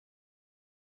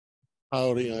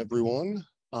Howdy, everyone.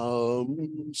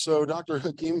 So Dr.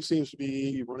 Hakeem seems to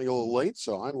be running a little late,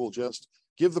 so I will just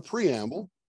give the preamble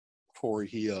before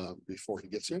he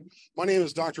gets here. My name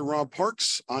is Dr. Rob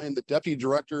Parks. I am the Deputy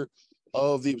Director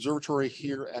of the observatory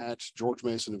here at George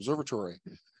Mason Observatory.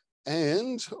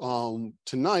 And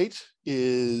tonight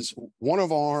is one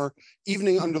of our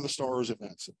Evening Under the Stars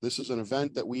events. This is an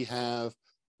event that we have,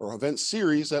 or event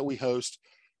series that we host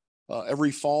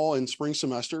every fall and spring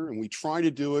semester, and we try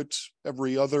to do it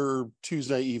every other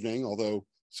Tuesday evening, although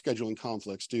scheduling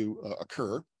conflicts do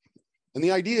occur. And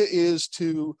the idea is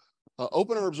to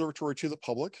open our observatory to the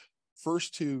public,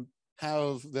 first to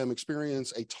have them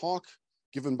experience a talk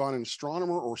given by an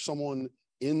astronomer or someone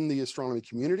in the astronomy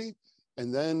community,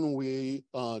 and then we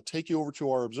take you over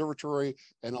to our observatory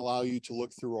and allow you to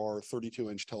look through our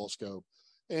 32-inch telescope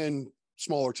and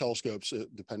smaller telescopes,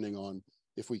 depending on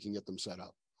if we can get them set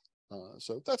up.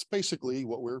 So that's basically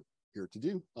what we're here to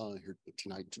do, here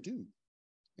tonight to do.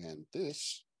 And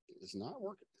this is not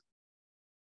working.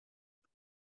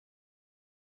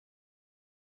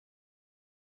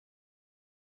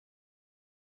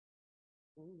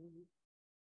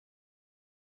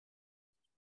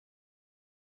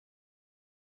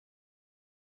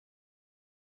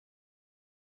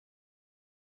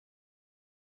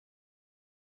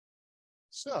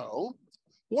 So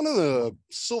one of the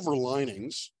silver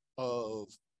linings of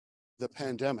the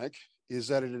pandemic is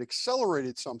that it had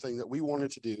accelerated something that we wanted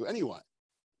to do anyway.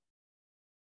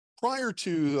 Prior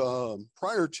to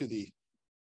the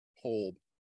whole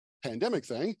pandemic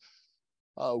thing,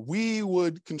 we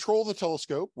would control the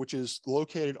telescope, which is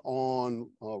located on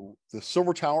the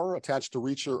Silver Tower attached to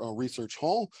Research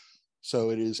Hall. So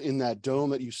it is in that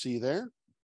dome that you see there.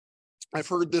 I've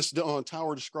heard this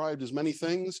tower described as many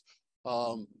things,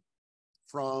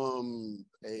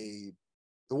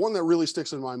 the one that really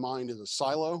sticks in my mind is a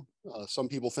silo. Some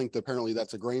people think that apparently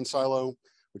that's a grain silo,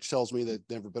 which tells me they've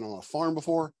never been on a farm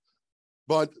before.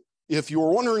 But if you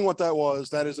were wondering what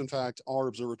that is in fact our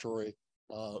observatory,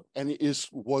 and it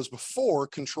was before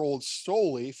controlled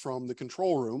solely from the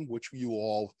control room, which you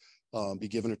all be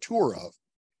given a tour of.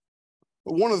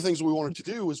 But one of the things we wanted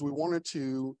to do is we wanted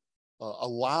to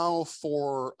allow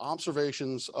for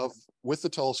observations with the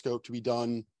telescope to be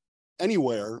done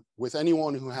anywhere with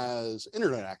anyone who has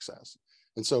internet access.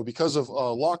 And so because of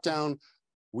lockdown,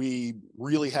 we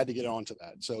really had to get onto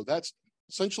that. So that's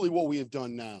essentially what we have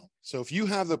done now. So if you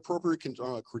have the appropriate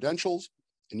credentials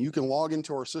and you can log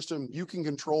into our system, you can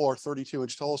control our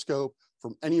 32-inch telescope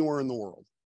from anywhere in the world.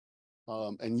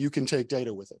 And you can take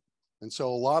data with it. And so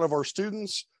a lot of our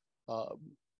students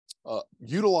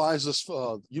utilize this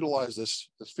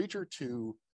feature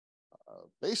to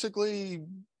basically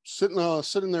sit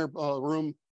in their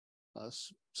room,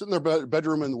 sit in their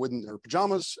bedroom and within their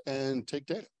pajamas and take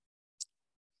data.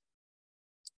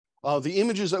 The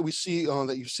images that we see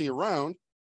that you see around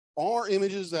are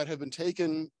images that have been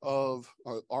taken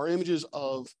are images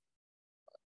of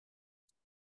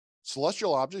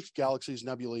celestial objects, galaxies,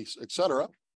 nebulae, etc.,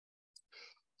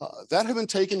 that have been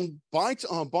taken by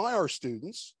our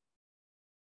students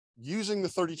using the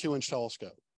 32-inch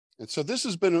telescope. And so this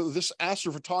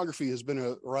astrophotography has been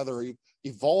a rather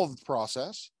evolved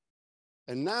process.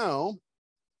 And now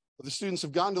the students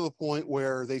have gotten to the point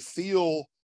where they feel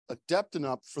adept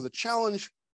enough for the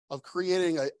challenge of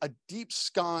creating a deep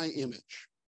sky image.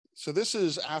 So this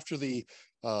is after the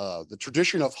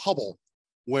tradition of Hubble,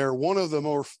 where one of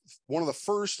the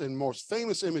first and most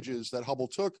famous images that Hubble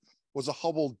took was a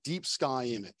Hubble deep sky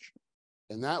image.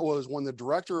 And that was when the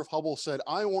director of Hubble said,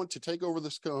 I want to take over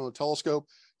this telescope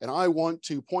and I want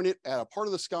to point it at a part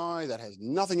of the sky that has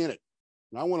nothing in it.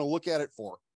 And I want to look at it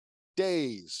for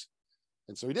days.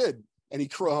 And so he did. And he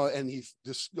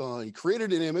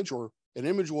created an image, or an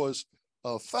image was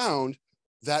found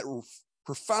that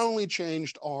profoundly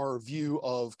changed our view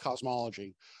of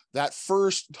cosmology. That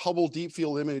first Hubble deep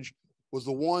field image was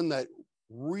the one that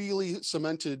really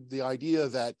cemented the idea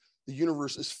that the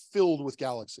universe is filled with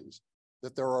galaxies,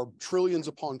 that there are trillions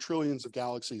upon trillions of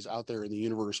galaxies out there in the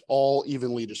universe, all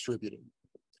evenly distributed.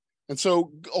 And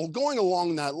so going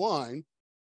along that line,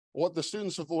 what the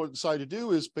students have decided to do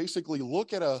is basically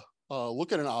look at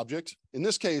an object. In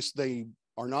this case, they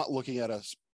are not looking at a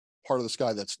part of the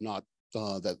sky that's not,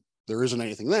 that there isn't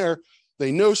anything there.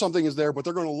 They know something is there, but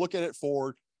they're going to look at it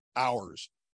for hours.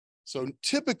 So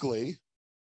typically,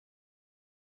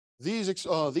 these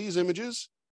images,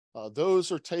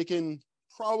 those are taken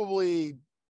probably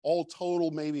all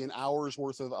total, maybe an hour's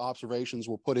worth of observations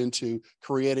were put into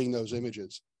creating those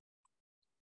images.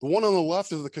 The one on the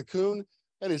left of the cocoon,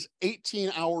 that is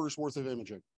 18 hours worth of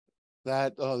imaging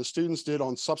that the students did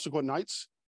on subsequent nights.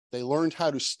 They learned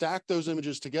how to stack those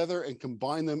images together and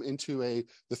combine them into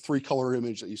the 3-color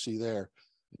image that you see there.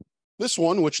 This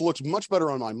one, which looks much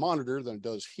better on my monitor than it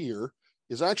does here,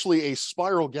 is actually a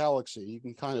spiral galaxy. You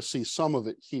can kind of see some of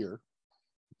it here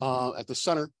at the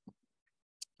center.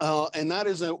 And that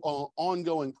is an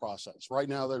ongoing process. Right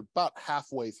now, they're about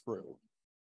halfway through.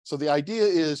 So the idea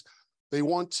is they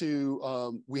want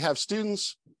to, we have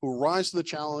students who rise to the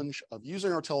challenge of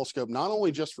using our telescope, not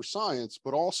only just for science,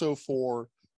 but also for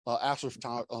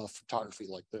astrophotography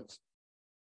like this.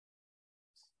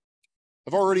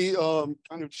 I've already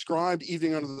kind of described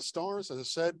Evening Under the Stars. As I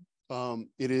said,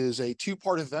 it is a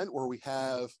 2-part event where we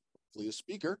have a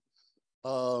speaker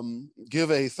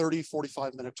give a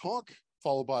 45-minute talk,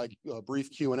 followed by a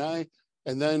brief Q&A,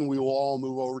 and then we will all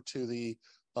move over to the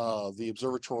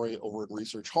observatory over at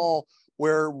Research Hall,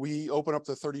 where we open up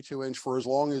the 32-inch for as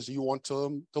long as you want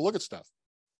to look at stuff.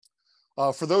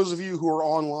 For those of you who are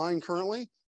online currently,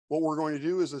 what we're going to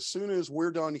do is as soon as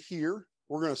we're done here,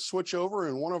 we're going to switch over,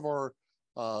 and one of our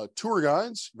tour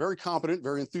guides, very competent,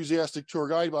 very enthusiastic tour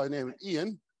guide by the name of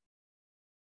Ian.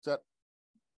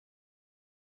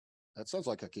 That sounds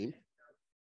like Hakeem.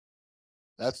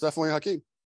 That's definitely Hakeem.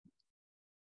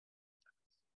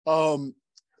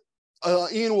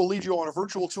 Ian will lead you on a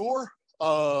virtual tour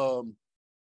of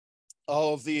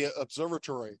the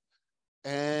observatory.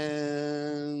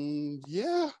 And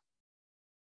yeah,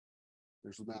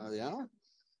 there's the man of the hour.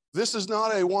 This is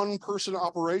not a one-person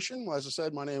operation. As I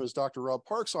said, my name is Dr. Rob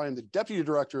Parks. I am the Deputy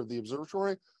Director of the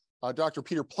Observatory. Dr.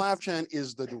 Peter Plavchan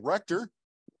is the Director.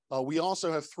 We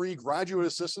also have 3 graduate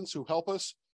assistants who help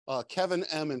us, Kevin,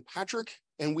 M, and Patrick.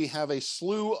 And we have a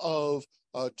slew of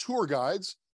tour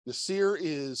guides. Nasir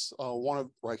is one of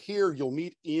right here. You'll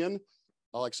meet Ian,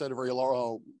 like I said, a very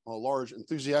large,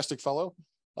 enthusiastic fellow.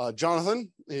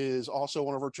 Jonathan is also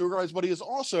one of our tour guides, but he is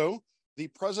also the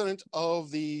president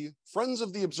of the Friends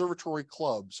of the Observatory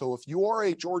Club. So if you are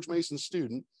a George Mason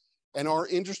student and are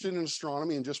interested in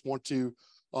astronomy and just want to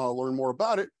learn more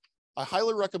about it, I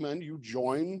highly recommend you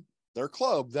join their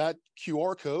club. That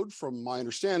QR code, from my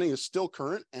understanding, is still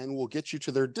current and will get you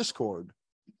to their Discord.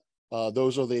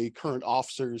 Those are the current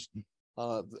officers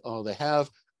they have.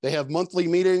 They have monthly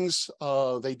meetings.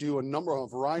 They do a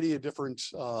variety of different,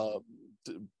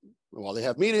 they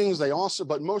have meetings. They also,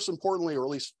 but most importantly, or at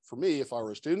least for me, if I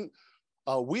were a student,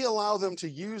 we allow them to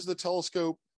use the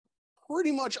telescope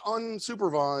pretty much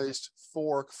unsupervised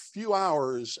for a few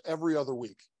hours every other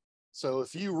week. So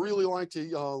if you really like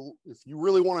to, if you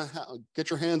really want to get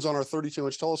your hands on our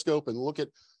 32-inch telescope and look at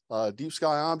deep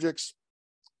sky objects,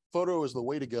 photo is the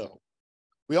way to go.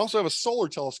 We also have a solar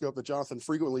telescope that Jonathan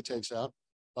frequently takes out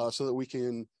so that we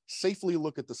can safely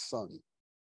look at the sun.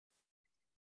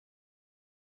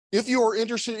 If you are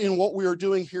interested in what we are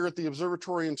doing here at the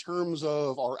observatory in terms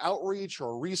of our outreach,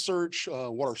 our research,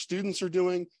 what our students are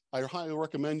doing, I highly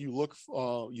recommend you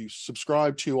you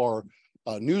subscribe to our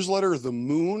newsletter, The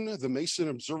Moon, the Mason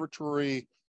Observatory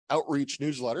Outreach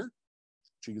Newsletter,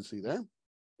 which you can see there.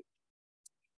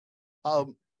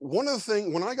 One of the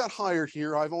things, when I got hired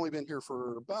here, I've only been here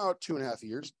for about 2.5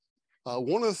 years.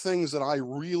 One of the things that I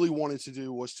really wanted to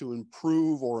do was to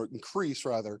improve, or increase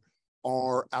rather,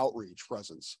 our outreach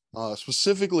presence,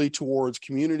 specifically towards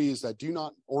communities that do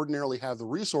not ordinarily have the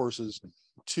resources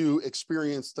to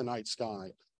experience the night sky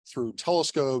through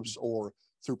telescopes or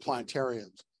through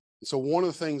planetariums. So one of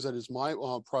the things that is my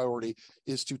priority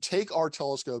is to take our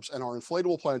telescopes and our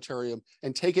inflatable planetarium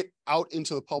and take it out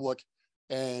into the public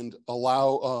and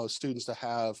allow students to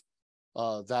have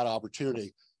that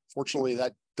opportunity. Fortunately,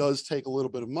 that does take a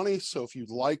little bit of money. So if you'd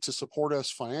like to support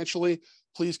us financially,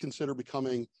 please consider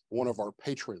becoming one of our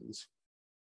patrons.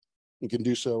 You can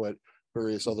do so at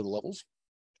various other levels.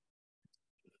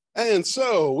 And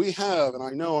so we have, and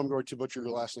I know I'm going to butcher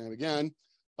your last name again,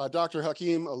 Dr.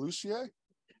 Hakeem Oluseyi.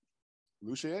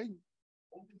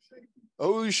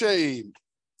 Oluseyi.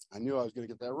 I knew I was going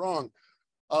to get that wrong.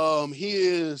 He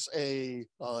is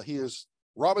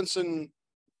Robinson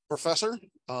Professor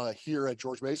here at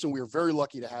George Mason. We are very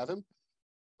lucky to have him.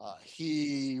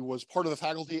 He was part of the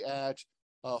faculty at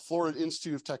Florida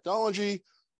Institute of Technology.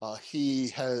 He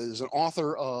is an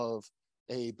author of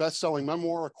a best-selling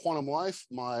memoir, Quantum Life,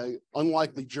 My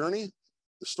Unlikely Journey.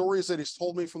 The stories that he's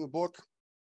told me from the book,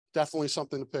 definitely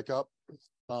something to pick up.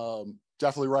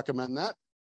 Definitely recommend that.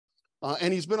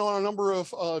 And he's been on a number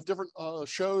of different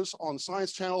shows on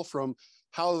Science Channel, from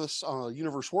How This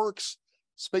Universe Works,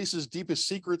 Space's Deepest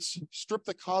Secrets, Strip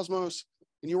the Cosmos,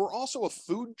 and you were also a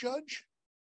food judge?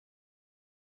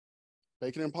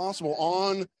 Bacon Impossible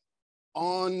on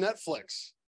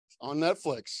Netflix.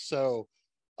 So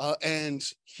And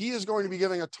he is going to be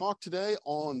giving a talk today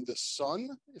on the sun,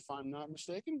 if I'm not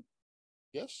mistaken.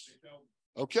 Yes?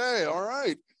 Okay, all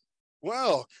right.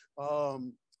 Well,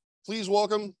 please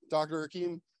welcome Dr.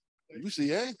 Hakeem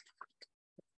Oluseyi.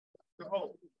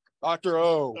 Dr.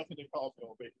 O. That's what they call me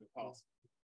on Making It Possible.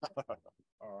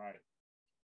 All right.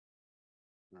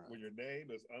 When your name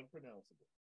is unpronounceable.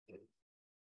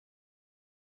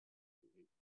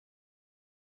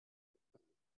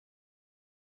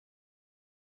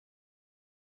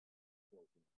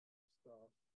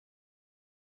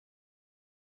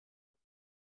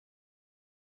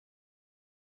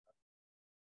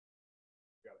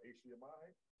 Got an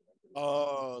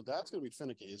HDMI? That's gonna be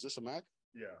finicky. Is this a Mac?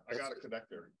 Yeah, I got a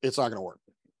connector. It's not gonna work.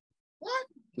 What?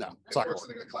 No, it's not gonna works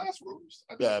work. in the classrooms.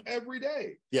 I do Yeah. it every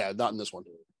day. Yeah, not in this one.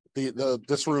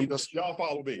 This room just Y'all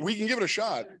follow me. we can give it a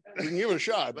shot. We can give it a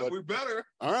shot, but we better.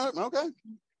 all right, okay.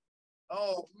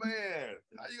 Oh man,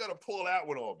 how you gonna pull that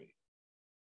one on me?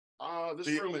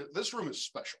 This room is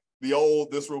special. The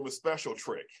old "this room is special"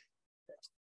 trick.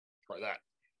 Try that.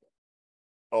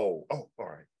 Oh, all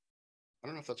right. I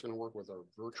don't know if that's gonna work with our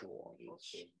virtual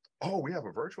audience. Oh, we have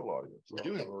a virtual audience. We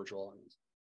do have a virtual audience.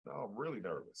 No, I'm really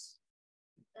nervous.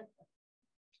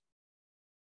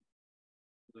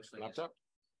 Looks like Laptop?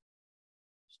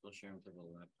 still sharing with the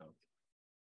laptop.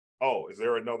 Oh, is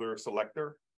there another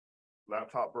selector?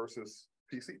 Laptop versus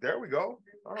PC. There we go.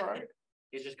 All right.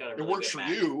 He's just got a It really works good for Mac.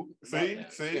 you. See, Yeah.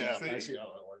 see, Yeah, see. I see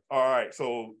how that works. All right.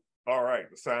 So, all right.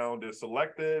 The sound is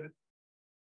selected.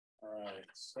 All right,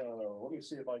 so let me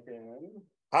see if I can.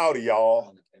 Howdy,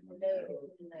 y'all.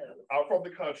 I'm from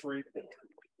the country.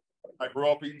 I grew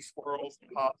up eating squirrels and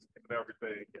pops and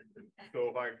everything.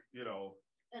 So, like,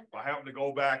 if I happen to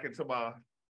go back into my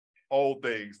old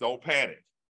things, don't panic.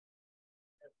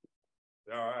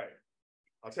 All right.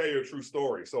 I'll tell you a true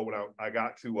story. So when I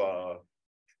got to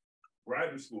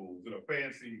graduate schools in a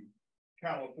fancy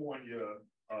California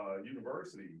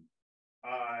university,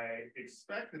 I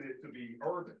expected it to be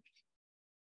urban,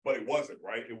 but it wasn't,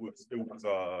 right? It was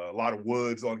a lot of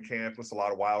woods on campus, a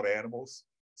lot of wild animals.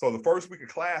 So the first week of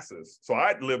classes, so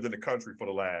I'd lived in the country for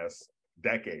the last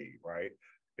decade, right,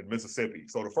 in Mississippi.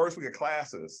 So the first week of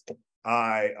classes,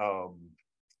 I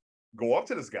go up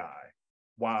to this guy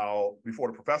before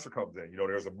the professor comes in.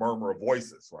 There's a murmur of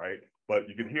voices, right? But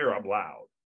you can hear I'm loud.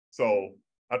 So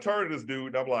I turn to this dude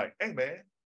and I'm like, "Hey man,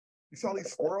 you saw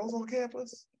these squirrels on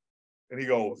campus?" And he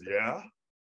goes, "Yeah."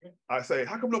 I say,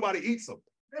 "How come nobody eats them?"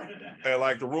 And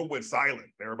like the room went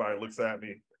silent. Everybody looks at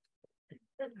me.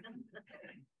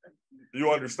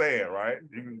 You understand, right?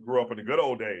 You grew up in the good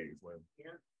old days when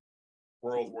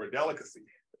squirrels were a delicacy.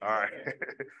 All right.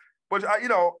 But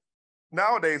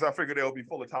nowadays I figure they'll be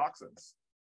full of toxins.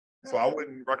 So I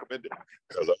wouldn't recommend it.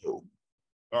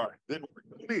 All right, didn't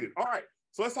need it. All right,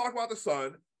 so let's talk about the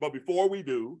sun. But before we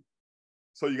do,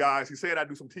 so you guys, he said I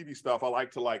do some TV stuff. I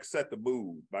like to set the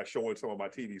mood by showing some of my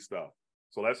TV stuff.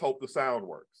 So let's hope the sound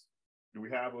works. Do we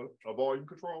have a volume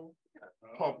control?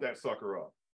 Pump that sucker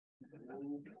up.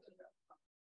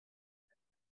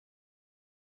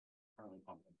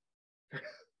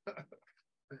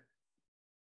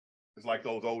 It's like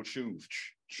those old shoes.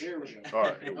 Here we go. All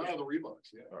right. The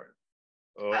Reeboks, yeah.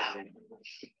 All right.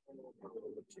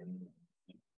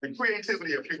 The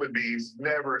creativity of human beings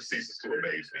never ceases to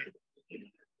amaze me.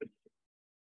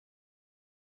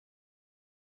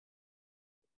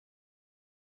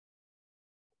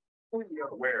 We are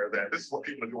aware that this is what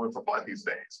people are doing for fun these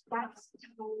days. That's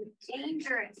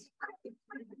dangerous.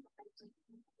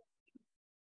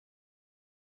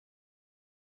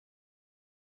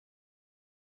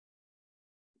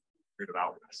 Figured it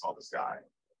out when I saw this guy.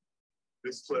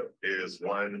 This clip is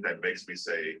one that makes me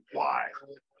say, why?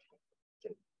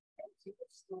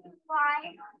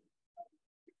 Why?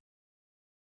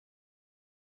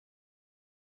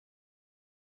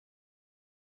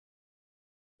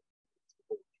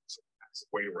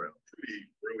 Way around. Pretty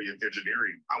brilliant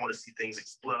engineering. I want to see things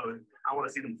explode. I want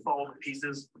to see them fall to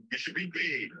pieces. It should be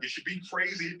big. It should be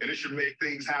crazy, and it should make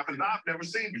things happen that I've never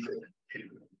seen before.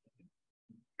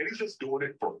 And he's just doing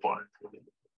it for fun.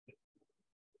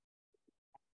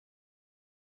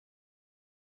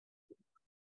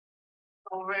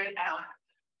 Over it out.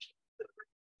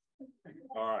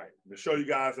 All right, to show you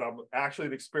guys that I'm actually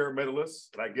an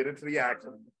experimentalist, and I get into the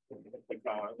action.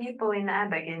 People in the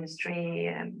airbag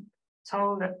industry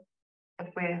told that what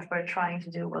we were trying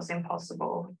to do was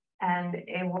impossible, and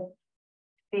it would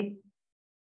be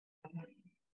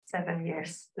 7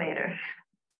 years later.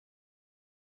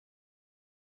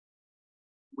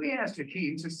 We asked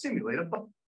Hakeem to simulate a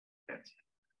bubble.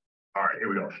 All right, here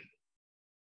we go.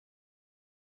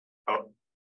 Oh.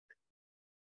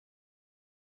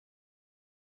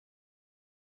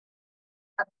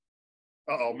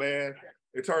 Uh-oh, man.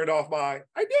 It turned off I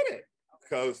did it.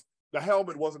 Because the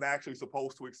helmet wasn't actually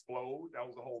supposed to explode. That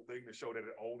was the whole thing to show that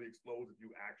it only explodes if you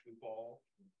actually fall.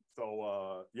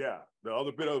 So yeah, the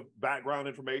other bit of background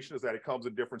information is that it comes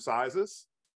in different sizes,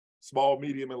 small,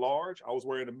 medium, and large. I was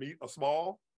wearing a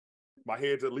small. My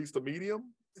head's at least a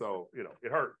medium. So, you know,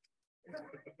 it hurt.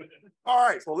 All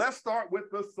right, so let's start with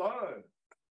the sun.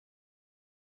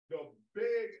 The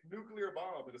big nuclear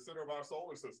bomb in the center of our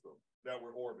solar system that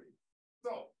we're orbiting.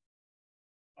 So,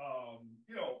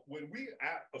 you know, when we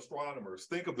astronomers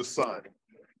think of the sun,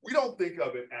 we don't think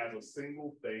of it as a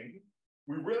single thing.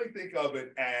 We really think of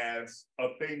it as a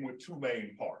thing with two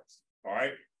main parts. All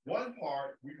right. One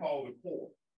part we call the core.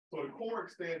 So the core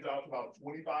extends out to about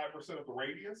 25% of the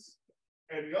radius.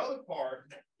 And the other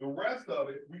part, the rest of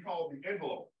it, we call the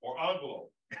envelope or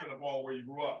envelope, depending upon where you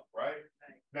grew up, right?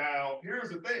 Now, here's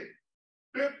the thing.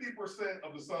 50%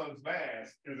 of the sun's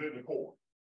mass is in the core.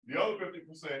 The other 50%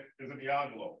 is in the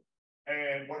envelope.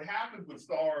 And what happens with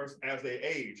stars as they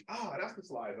age, that's the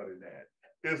slides I didn't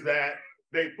add, is that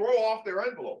they throw off their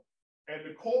envelope and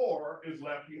the core is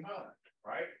left behind,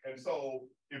 right? And so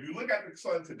if you look at the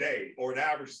sun today or an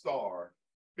average star,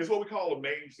 it's what we call a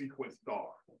main sequence star.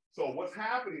 So what's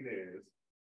happening is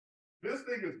this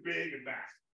thing is big and massive,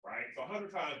 right? It's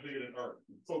 100 times bigger than Earth.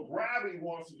 So gravity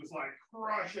wants to just like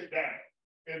crush it down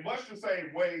in much the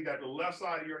same way that the left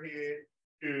side of your head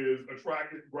is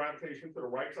attracted gravitation to the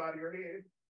right side of your head,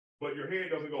 but your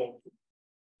head doesn't go,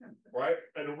 right?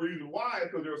 And the reason why is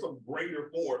because there's some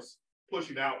greater force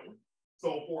pushing outward.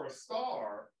 So for a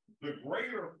star, the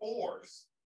greater force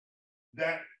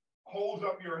that holds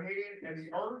up your head and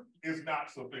the Earth is not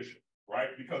sufficient, right?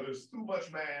 Because there's too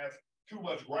much mass, too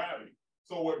much gravity.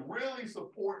 So what really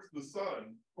supports the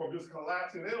sun from just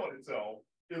collapsing in on itself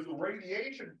is the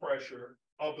radiation pressure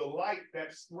of the light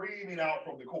that's streaming out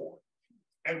from the core.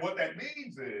 And what that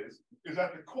means is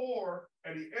that the core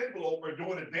and the envelope are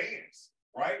doing a dance,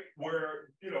 right?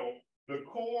 Where, you know, the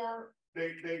core,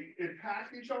 they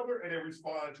impact each other and they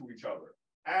respond to each other.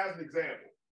 As an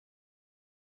example,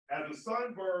 as the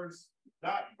sun burns,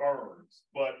 not burns,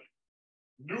 but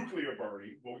nuclear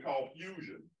burning, what we call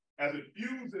fusion, as it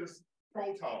fuses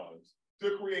protons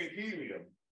to create helium,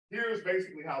 here's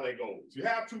basically how that goes. You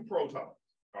have two protons,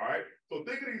 all right? So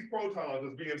think of these protons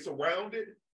as being surrounded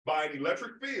by an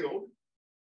electric field,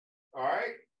 all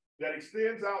right, that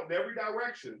extends out in every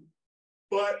direction.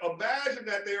 But imagine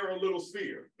that they're a little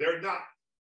sphere. They're not.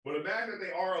 But imagine that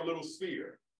they are a little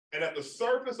sphere. And at the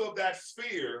surface of that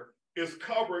sphere is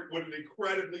covered with an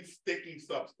incredibly sticky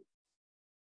substance.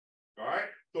 All right?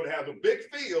 So it has a big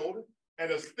field and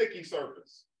a sticky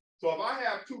surface. So if I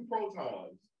have two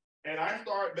protons and I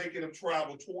start making them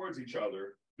travel towards each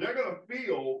other, they're going to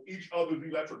feel each other's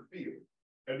electric field.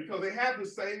 And because they have the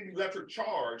same electric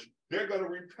charge, they're going to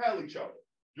repel each other.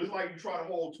 Just like you try to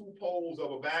hold two poles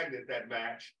of a magnet that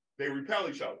match, they repel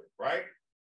each other, right?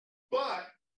 But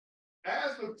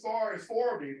as the star is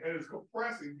forming and is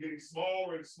compressing, getting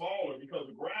smaller and smaller because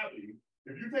of gravity,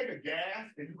 if you take a gas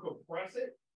and you compress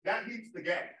it, that heats the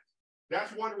gas.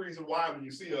 That's one reason why when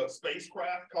you see a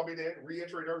spacecraft coming in,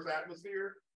 re-entering Earth's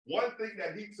atmosphere, one thing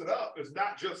that heats it up is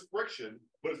not just friction,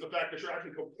 but it's the fact that you're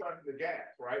actually compressing the gas,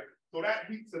 right? So that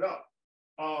heats it up.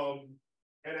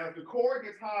 And as the core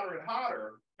gets hotter and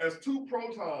hotter, as two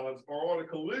protons are on a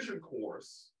collision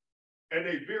course and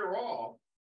they veer off,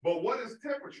 but what is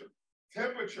temperature?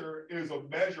 Temperature is a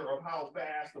measure of how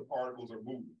fast the particles are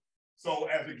moving. So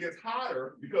as it gets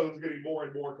hotter, because it's getting more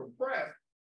and more compressed,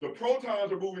 the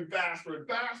protons are moving faster and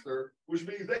faster, which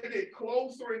means they get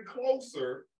closer and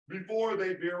closer before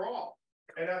they veer off.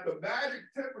 And at the magic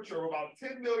temperature of about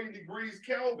 10 million degrees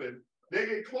Kelvin, they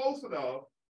get close enough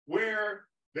where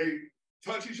they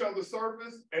touch each other's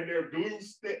surface and their glue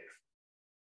sticks.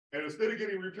 And instead of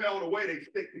getting repelled away, they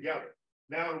stick together.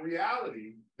 Now, in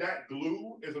reality, that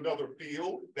glue is another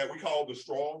field that we call the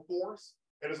strong force.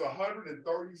 And it's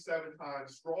 137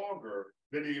 times stronger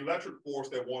than the electric force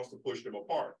that wants to push them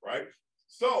apart, right?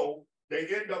 So they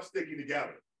end up sticking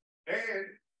together. And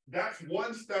that's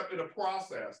one step in a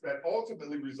process that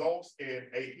ultimately results in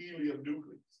a helium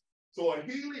nucleus. So a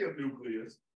helium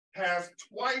nucleus has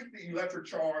twice the electric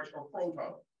charge of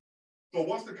protons. So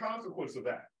what's the consequence of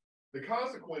that? The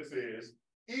consequence is,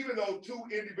 even though two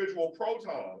individual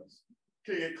protons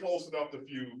can get close enough to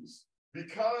fuse,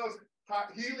 because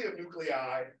helium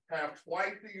nuclei have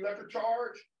twice the electric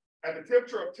charge, at the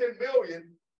temperature of 10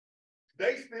 million,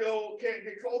 they still can't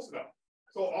get close enough.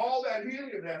 So all that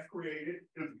helium that's created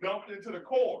is dumped into the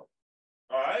core,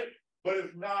 all right? But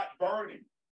it's not burning.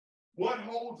 What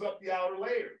holds up the outer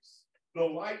layers? The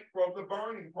light from the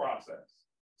burning process.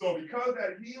 So because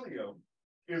that helium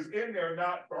is in there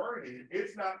not burning,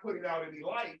 it's not putting out any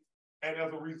light. And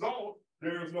as a result,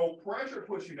 there's no pressure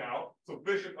pushing out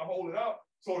sufficient to hold it up,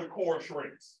 so the core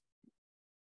shrinks.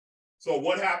 So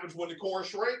what happens when the core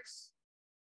shrinks?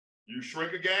 You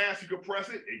shrink a gas, you compress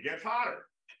it, it gets hotter,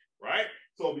 right?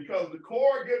 So because the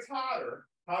core gets hotter,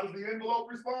 how does the envelope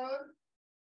respond?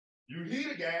 You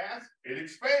heat a gas, it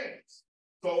expands.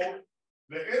 So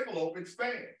the envelope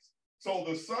expands. So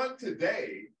the sun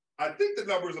today, I think the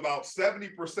number is about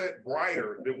 70%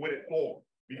 brighter than when it formed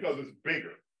because it's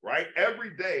bigger, right?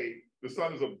 Every day, the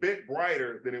sun is a bit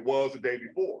brighter than it was the day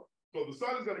before. So the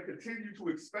sun is going to continue to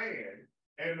expand,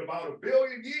 and in about 1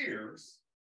 billion years,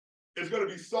 it's going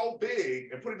to be so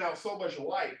big and putting out so much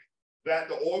light that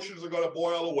the oceans are going to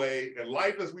boil away, and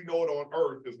life as we know it on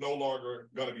Earth is no longer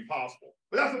going to be possible.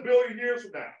 But that's 1 billion years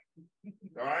from now.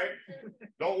 All right?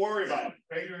 Don't worry about it.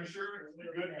 Pay your insurance,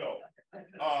 you're good to go.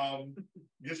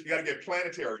 You got to get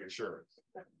planetary insurance.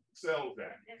 Sells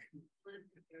that.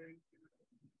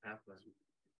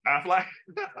 Affleck?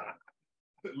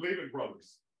 Lehman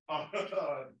Brothers.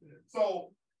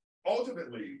 So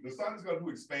ultimately, the sun is going to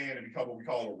expand and become what we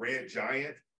call a red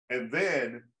giant. And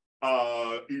then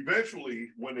eventually,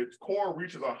 when its core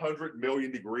reaches 100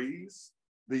 million degrees,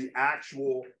 the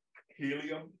actual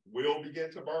helium will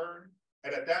begin to burn.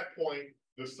 And at that point,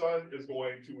 the sun is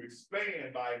going to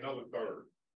expand by another third,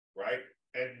 right?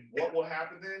 And what will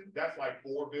happen then? That's like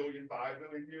 4 billion, 5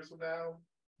 billion years from now.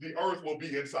 The Earth will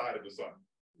be inside of the sun.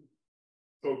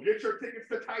 So get your tickets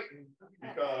to Titan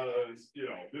because, you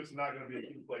know, this is not going to be a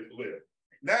good place to live.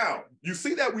 Now, you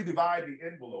see that we divide the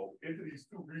envelope into these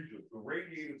two regions, the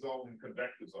radiated zone and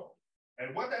convective zone.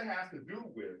 And what that has to do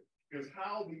with is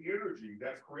how the energy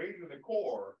that's created in the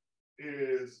core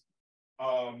is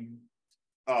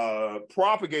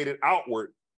propagated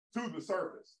outward to the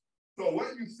surface. So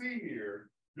what you see here,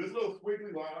 this little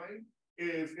squiggly line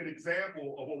is an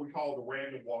example of what we call the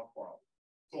random walk problem.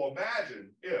 So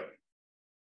imagine if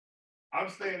I'm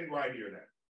standing right here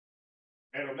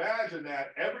now, and imagine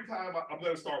that every time I'm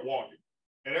going to start walking,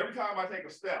 and every time I take a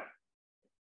step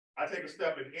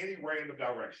in any random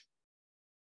direction.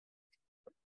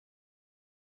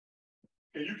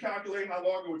 Can you calculate how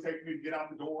long it would take me to get out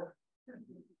the door?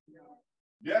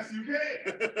 Yes, you can.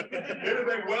 It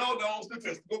is a well-known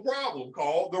statistical problem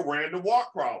called the random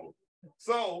walk problem.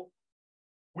 So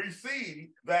we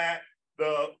see that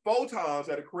the photons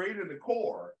that are created in the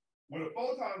core, when a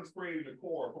photon is created in the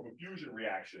core from a fusion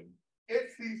reaction, it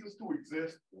ceases to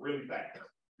exist really fast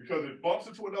because it bumps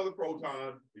into another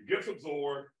proton, it gets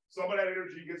absorbed, some of that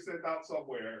energy gets sent out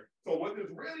somewhere. So what this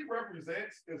really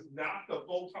represents is not the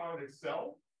photon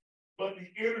itself, but the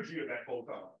energy of that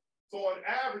photon. So on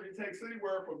average, it takes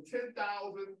anywhere from 10,000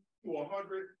 to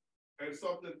 100 and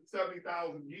something,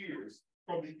 70,000 years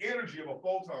from the energy of a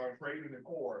photon created in the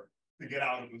core to get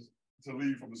out of this, to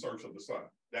leave from the surface of the sun,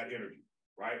 that energy,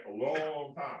 right? A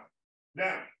long time.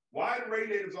 Now, why the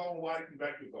radiated zone, why the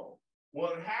convective zone?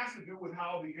 Well, it has to do with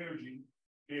how the energy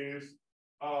is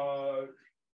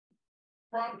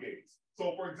propagates.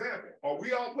 So for example, are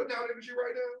we all putting out energy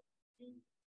right now?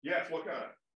 Yes, what kind?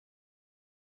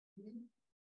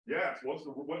 Yes, what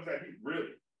is that heat?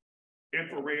 Really?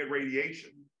 Infrared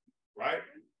radiation, right?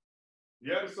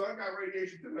 Yeah, the sun got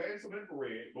radiation too, and some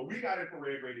infrared, but we got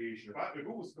infrared radiation. If it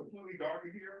was completely dark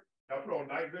in here, I put on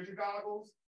night vision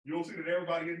goggles, you'll see that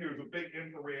everybody in here is a big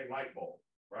infrared light bulb,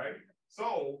 right?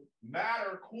 So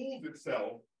matter cools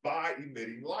itself by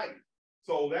emitting light.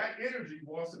 So that energy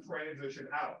wants to transition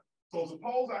out. So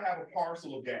suppose I have a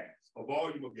parcel of gas, a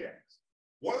volume of gas.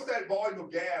 Once that volume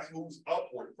of gas moves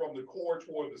upward from the core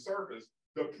toward the surface,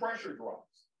 the pressure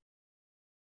drops.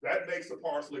 That makes the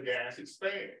parcel of gas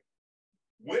expand.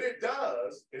 When it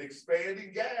does, an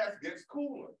expanding gas gets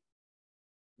cooler.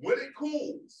 When it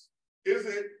cools, is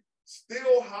it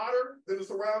still hotter than the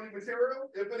surrounding material?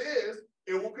 If it is,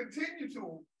 it will continue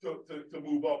to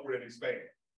move upward and expand.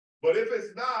 But if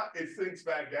it's not, it sinks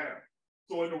back down.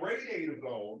 So in the radiative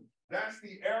zone, that's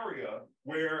the area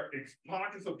where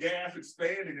pockets of gas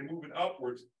expanding and moving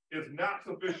upwards is not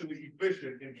sufficiently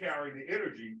efficient in carrying the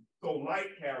energy, so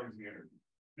light carries the energy.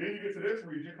 Then you get to this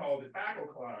region called the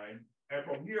tachocline, and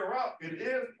from here up, it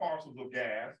is parcels of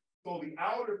gas, so the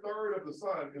outer third of the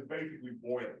sun is basically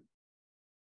boiling.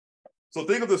 So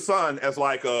think of the sun as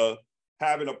like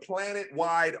having a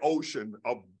planet-wide ocean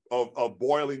of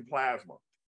boiling plasma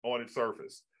on its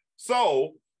surface.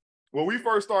 So when we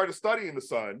first started studying the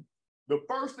sun, the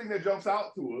first thing that jumps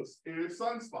out to us is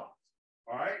sunspots,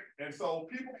 all right? And so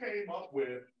people came up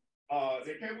with,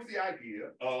 they came with the idea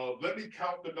of, let me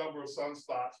count the number of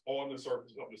sunspots on the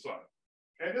surface of the sun.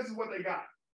 And this is what they got.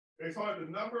 They saw the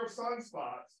number of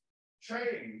sunspots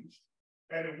changed,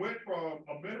 and it went from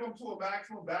a minimum to a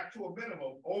maximum back to a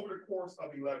minimum over the course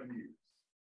of 11 years.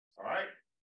 All right.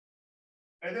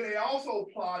 And then they also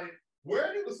plotted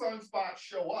where do the sunspots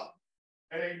show up?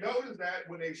 And they noticed that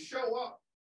when they show up,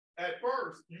 at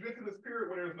first, you get to this period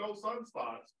where there's no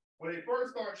sunspots. When they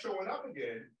first start showing up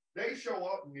again, they show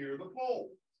up near the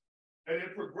poles. And then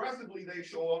progressively, they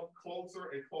show up closer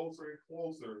and closer and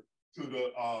closer to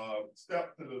the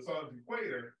step to the sun's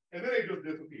equator, and then they just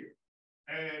disappear.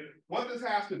 And what this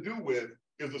has to do with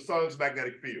is the sun's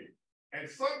magnetic field. And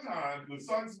sometimes the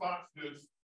sunspots just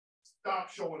stop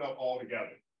showing up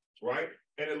altogether, right?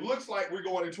 And it looks like we're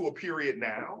going into a period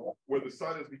now where the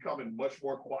sun is becoming much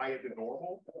more quiet than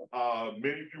normal,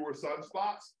 many fewer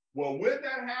sunspots. Well, when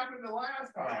that happened the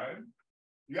last time,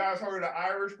 you guys heard of the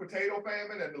Irish potato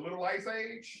famine and the Little Ice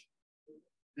Age?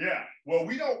 Yeah, well,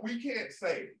 we can't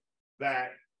say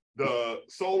that the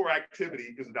solar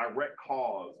activity is a direct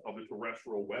cause of the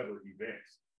terrestrial weather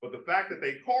events, but the fact that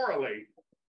they correlate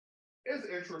is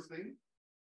interesting.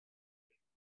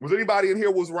 Was anybody in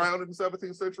here was around in the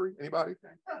 17th century? Anybody?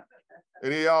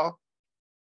 Any of y'all?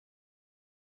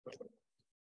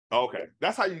 Okay,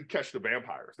 that's how you catch the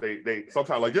vampires. They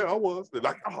sometimes like, yeah, I was. They're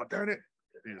like, oh, darn it.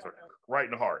 Right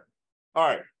in the heart. All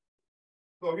right.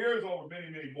 So here's over many,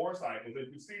 many more cycles,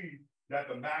 and you see that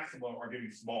the maxima are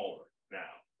getting smaller now,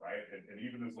 right? And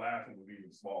even this last one was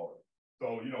even smaller.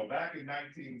 So, back in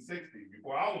 1960,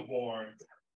 before I was born,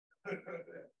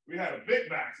 we had a big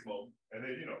maximum, and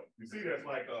then you see there's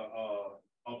like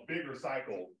a bigger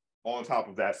cycle on top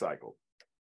of that cycle.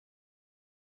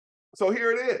 So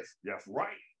here it is. Yes,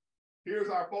 right. Here's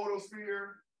our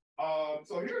photosphere.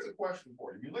 So here's a question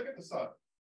for you. You look at the sun.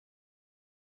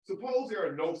 Suppose there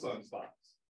are no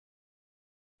sunspots,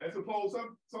 and suppose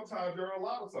sometimes there are a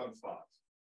lot of sunspots.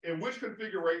 In which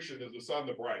configuration is the sun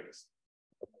the brightest?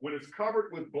 When it's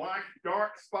covered with black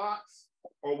dark spots,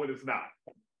 or when it's not?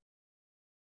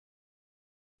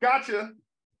 Gotcha.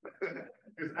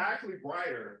 It's actually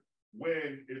brighter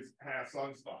when it has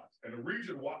sunspots. And the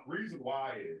reason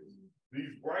why is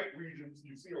these bright regions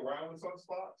you see around the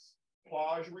sunspots,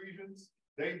 plage regions,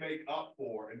 they make up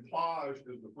for, and plage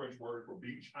is the French word for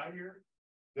beach, I hear.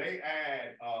 They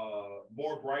add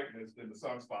more brightness than the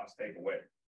sunspots take away.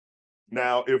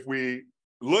 Now, if we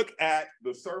look at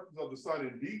the surface of the sun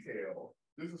in detail,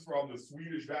 this is from the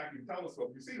Swedish vacuum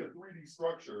telescope. You see the 3D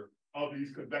structure of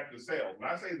these convective cells. When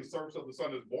I say the surface of the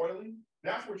sun is boiling,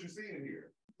 that's what you're seeing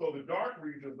here. So the dark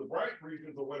regions, the bright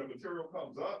regions are where the material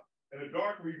comes up, and the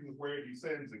dark region is where it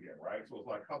descends again, right? So it's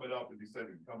like coming up and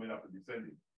descending, coming up and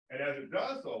descending. And as it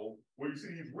does so, where you see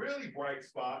these really bright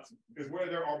spots is where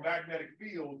there are magnetic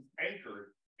fields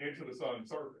anchored into the sun's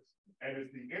surface. And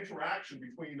it's the interaction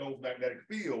between those magnetic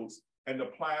fields and the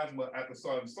plasma at the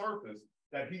sun's surface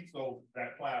that heats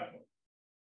that plasma.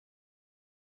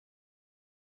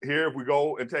 Here, if we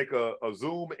go and take a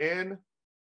zoom in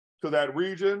to that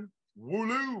region,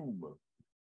 woloom.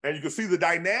 And you can see the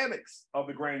dynamics of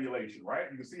the granulation,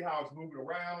 right? You can see how it's moving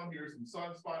around. Here's some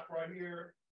sunspots right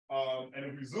here. And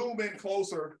if we zoom in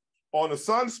closer on the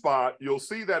sunspot, you'll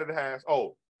see that it has,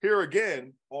 here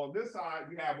again, on this side,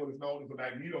 we have what is known as a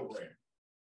magnetogram.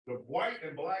 The white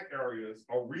and black areas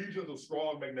are regions of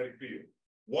strong magnetic field.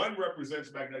 One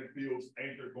represents magnetic fields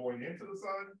anchored going into the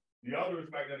sun. The other is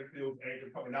magnetic fields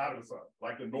anchored coming out of the sun,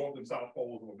 like the north and south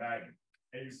poles of a magnet.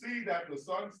 And you see that the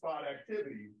sunspot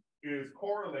activity is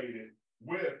correlated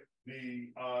with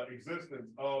the existence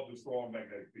of the strong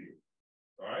magnetic field.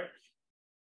 All right.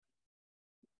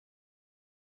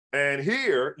 And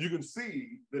here you can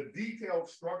see the detailed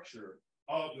structure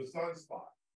of the sunspot.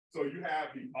 So you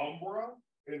have the umbra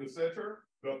in the center,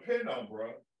 the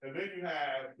penumbra, and then you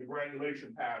have the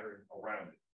granulation pattern around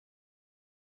it.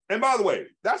 And by the way,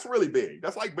 that's really big.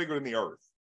 That's like bigger than the Earth.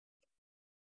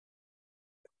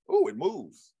 Oh, it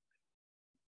moves.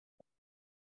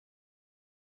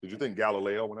 Did you think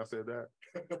Galileo when I said that?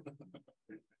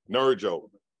 Nerd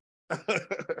joke.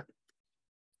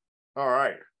 All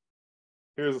right.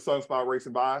 Here's a sunspot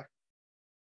racing by,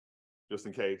 just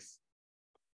in case.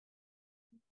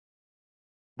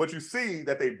 But you see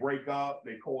that they break up,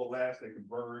 they coalesce, they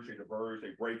converge, they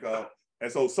break up. And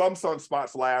so some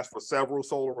sunspots last for several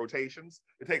solar rotations.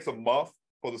 It takes a month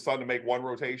for the sun to make one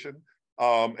rotation.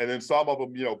 And then some of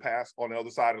them, pass on the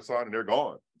other side of the sun and they're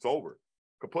gone. It's over,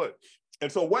 kaput.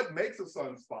 And so what makes a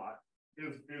sunspot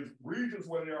is regions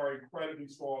where there are incredibly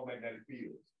strong magnetic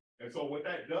fields. And so what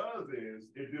that does is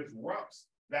it disrupts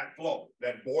that flow,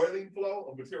 that boiling flow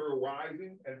of material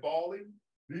rising and falling.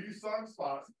 These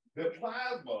sunspots, the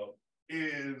plasma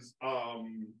is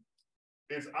ionized.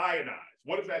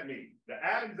 What does that mean? The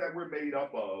atoms that we're made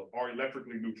up of are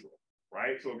electrically neutral.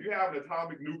 right? So if you have an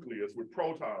atomic nucleus with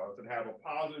protons and have a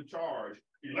positive charge,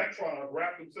 electrons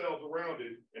wrap themselves around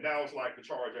it, and now it's like the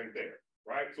charge ain't there,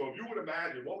 right? So if you would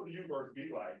imagine, what would the universe be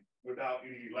like without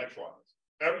any electrons?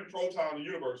 Every proton in the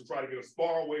universe would try to get as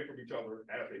far away from each other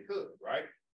as they could, right?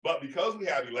 But because we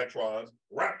have electrons,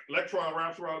 electron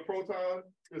wraps around the proton,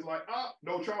 it's like,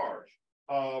 no charge.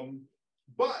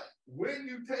 But when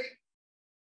you take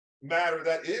matter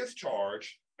that is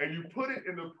charged and you put it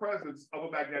in the presence of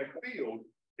a magnetic field,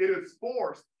 it is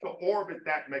forced to orbit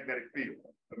that magnetic field.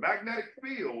 The magnetic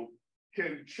field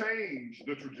can change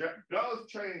the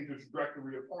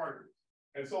trajectory of particles.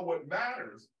 And so what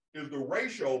matters is the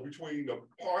ratio between the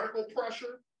particle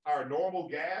pressure, our normal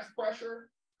gas pressure,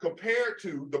 compared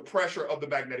to the pressure of the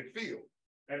magnetic field.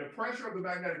 And the pressure of the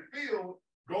magnetic field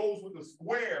goes with the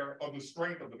square of the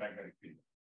strength of the magnetic field.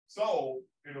 So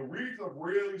in a region of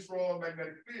really strong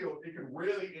magnetic field, it can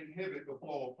really inhibit the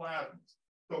flow of plasmas.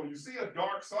 So when you see a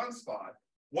dark sunspot,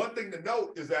 one thing to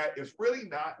note is that it's really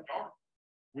not dark.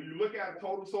 When you look at a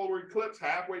total solar eclipse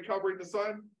halfway covering the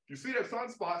sun, you see that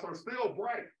sunspots are still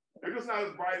bright. They're just not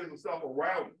as bright as the stuff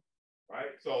around them,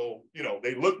 right? So,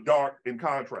 they look dark in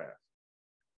contrast.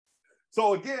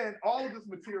 So again, all of this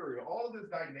material, all of this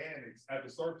dynamics at the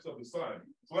surface of the sun.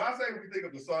 So when I say we think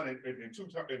of the sun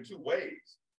in two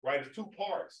ways, right? It's two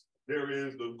parts. There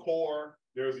is the core,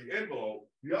 there's the envelope.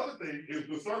 The other thing is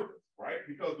the surface, right?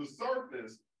 Because the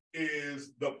surface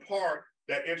is the part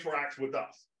that interacts with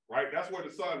us, right? That's where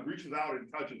the sun reaches out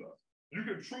and touches us. You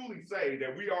can truly say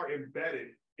that we are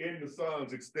embedded in the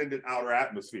sun's extended outer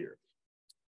atmosphere.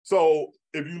 So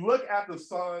if you look at the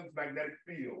sun's magnetic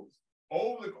fields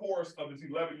over the course of this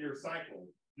 11-year cycle,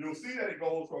 you'll see that it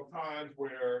goes from times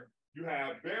where you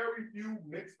have very few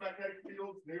mixed magnetic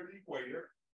fields near the equator,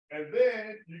 and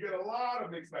then you get a lot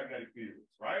of mixed magnetic fields,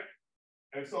 right?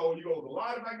 And so you go with a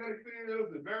lot of magnetic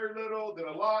fields and very little, then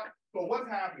a lot. So what's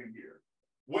happening here?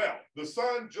 Well, the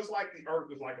sun, just like the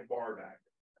earth, is like a bar magnet.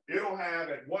 It'll have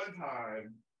at one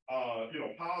time,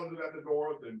 positive at the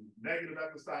north and negative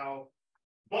at the south,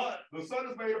 but the sun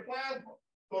is made of plasma.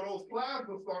 So those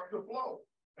plasmas start to flow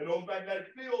and those magnetic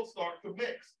fields start to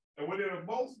mix. And when they're the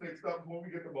most mixed up is when we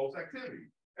get the most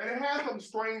activity. And it has some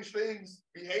strange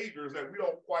behaviors that we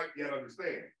don't quite yet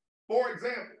understand. For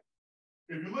example,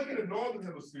 if you look at the northern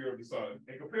hemisphere of the sun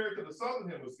and compare it to the southern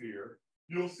hemisphere,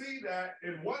 you'll see that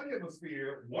in one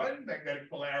hemisphere, one magnetic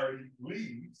polarity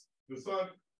leads, the sun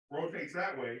rotates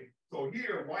that way. So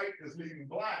here, white is leading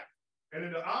black. And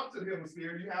in the opposite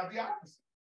hemisphere, you have the opposite,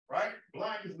 right?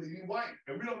 Black is leading white.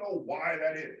 And we don't know why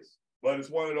that is, but it's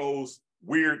one of those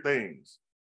weird things.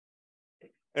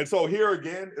 And so here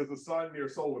again is the sun near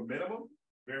solar minimum,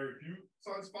 very few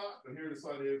sunspots, and here the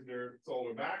sun is near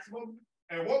solar maximum.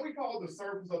 And what we call the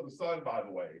surface of the sun, by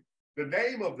the way, the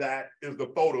name of that is the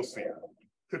photosphere.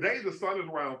 Today, the sun is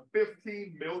around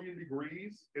 15 million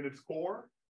degrees in its core,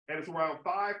 and it's around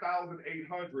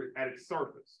 5,800 at its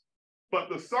surface. But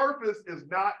the surface is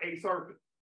not a surface.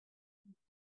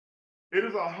 It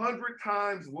is 100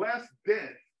 times less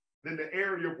dense than the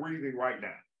air you're breathing right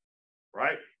now,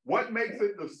 right? What makes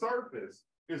it the surface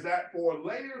is that for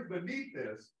layers beneath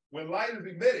this, when light is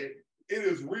emitted, it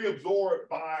is reabsorbed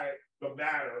by the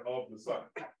matter of the sun.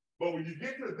 But when you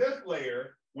get to this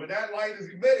layer, when that light is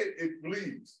emitted, it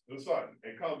leaves the sun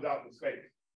and comes out to space.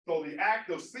 So the act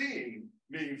of seeing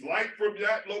means light from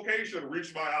that location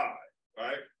reached my eye,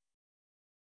 right?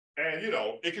 And,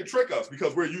 it can trick us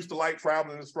because we're used to light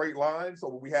traveling in a straight line. So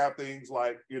when we have things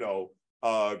like,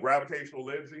 gravitational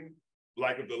lensing,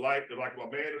 like if my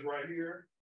man is right here,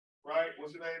 right?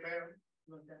 What's your name,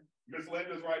 ma'am? Miss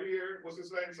Linda's right here. What's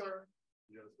his name, sir?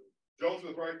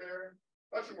 Joseph's right there.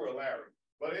 I thought you were Larry.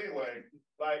 But anyway,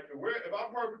 if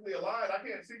I'm perfectly aligned, I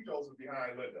can't see Joseph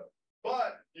behind Linda.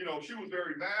 But, she was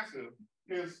very massive.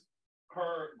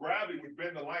 Her gravity would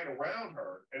bend the light around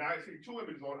her. And I see two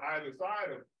images on either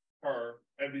side of her.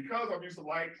 And because I'm used to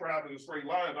light traveling in straight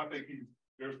lines, I think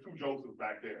there's two Josephs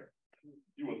back there.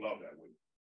 You would love that, wouldn't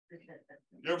you?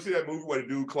 You ever see that movie where the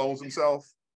dude clones himself?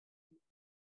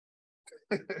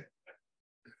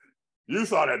 You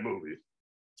saw that movie.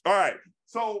 All right.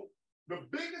 So the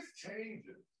biggest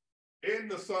changes in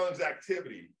the sun's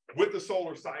activity with the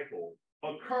solar cycle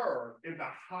occur in the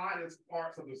hottest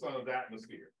parts of the sun's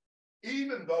atmosphere.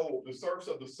 Even though the surface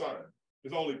of the sun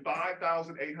is only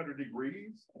 5,800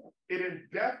 degrees, it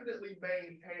indefinitely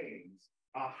maintains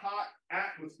a hot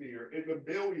atmosphere in the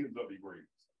millions of degrees.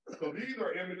 So these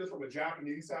are images from a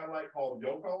Japanese satellite called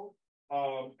Yoko.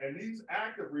 And these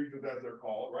active regions, as they're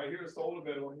called, right here is solar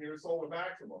minimum, here is solar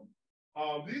maximum.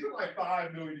 These are like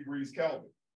 5 million degrees Kelvin.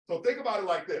 So think about it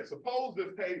like this. Suppose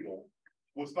this table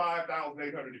was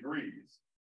 5,800 degrees.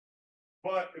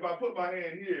 But if I put my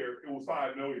hand here, it was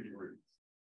 5 million degrees.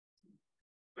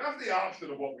 That's the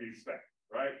opposite of what we expect,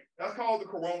 right? That's called the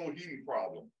coronal heating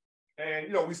problem. And,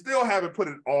 you know, we still haven't put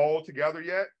it all together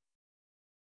yet.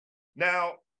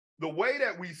 Now, the way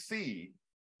that we see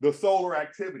the solar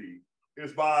activity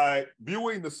is by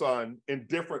viewing the sun in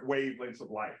different wavelengths of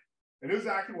light. And this is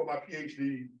actually what my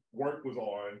PhD work was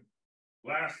on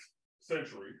last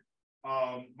century.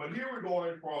 But here we're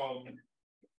going from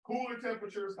cooler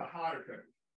temperatures to hotter temperatures.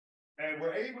 And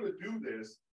we're able to do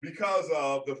this because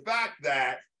of the fact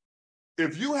that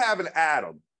if you have an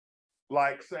atom,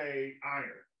 like say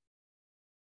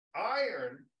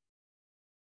iron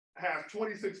has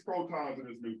 26 protons in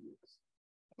its nucleus.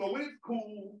 So when it's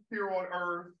cool here on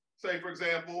Earth, say for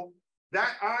example,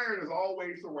 that iron is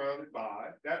always surrounded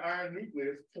by that iron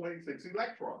nucleus, 26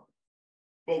 electrons.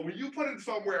 But when you put it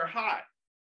somewhere hot,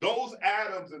 those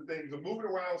atoms and things are moving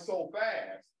around so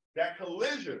fast that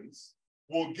collisions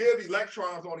will give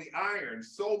electrons on the iron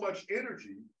so much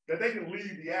energy that they can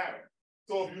leave the atom.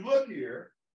 So if you look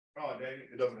here, oh, dang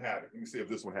it doesn't have it. Let me see if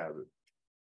this one has it.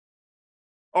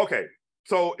 Okay,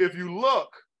 so if you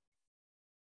look,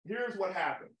 here's what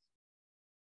happens.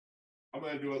 I'm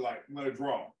gonna do it like, I'm gonna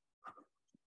draw.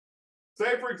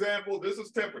 Say, for example, this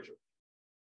is temperature,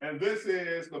 and this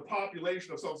is the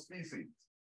population of some species.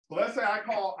 So let's say I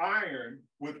call iron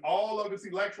with all of its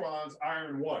electrons,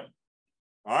 iron 1.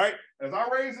 All right, as I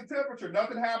raise the temperature,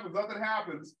 nothing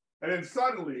happens, and then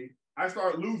suddenly I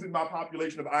start losing my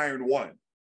population of iron 1.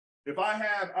 If I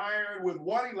have iron with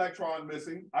 1 electron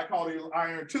missing, I call it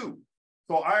iron 2.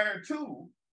 So iron 2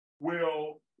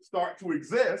 will start to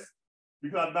exist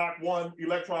because I knocked 1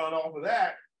 electron off of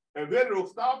that, and then it'll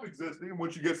stop existing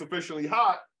once you get sufficiently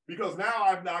hot because now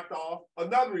I've knocked off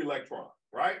another electron,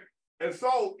 right? And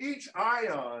so each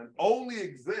ion only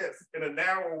exists in a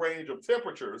narrow range of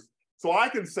temperatures. So I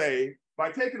can say,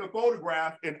 by taking a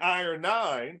photograph in iron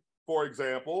 9, for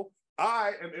example,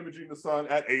 I am imaging the sun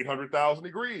at 800,000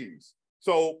 degrees.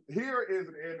 So here is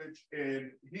an image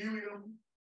in helium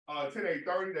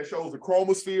 10830 that shows the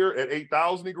chromosphere at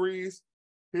 8,000 degrees.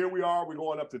 Here we are, we're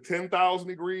going up to 10,000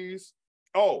 degrees.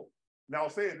 Oh, now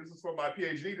saying this is from my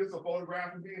PhD. This is a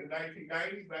photograph of me in the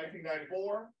 1990s,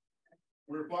 1994.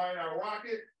 We were flying our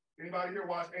rocket. Anybody here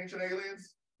watch Ancient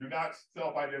Aliens? Do not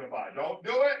self-identify. Don't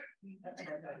do it.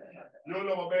 You'll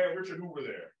know my man Richard Hoover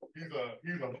there.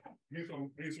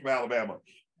 He's from Alabama.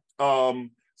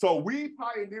 So we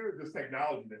pioneered this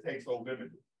technology that takes those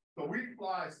images. So we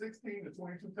fly 16 to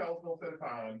 22 telescopes at a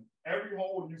time. Every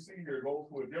hole you see here goes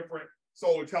to a different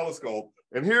solar telescope.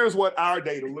 And here's what our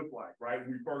data looked like, right,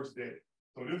 when we first did it.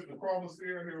 So this is the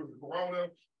chromosphere, here's the corona.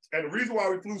 And the reason why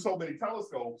we flew so many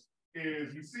telescopes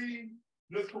is you see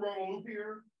this coronal loop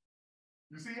here?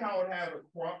 You see how it has a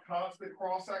constant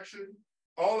cross-section?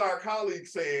 All our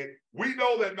colleagues said, we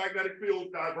know that magnetic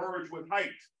fields diverge with height.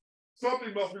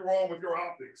 Something must be wrong with your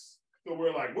optics. So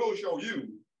we're like, we'll show you.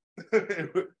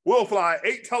 We'll fly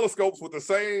 8 telescopes with the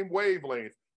same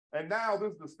wavelength. And now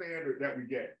this is the standard that we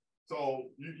get. So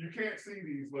you can't see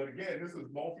these, but again, this is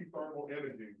multi-thermal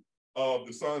imaging of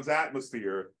the sun's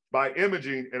atmosphere by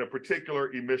imaging in a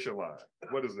particular emission line.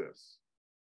 What is this?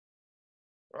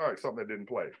 All right, something that didn't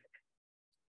play.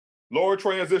 Lower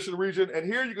transition region, and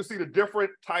here you can see the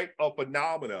different type of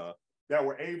phenomena that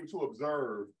we're able to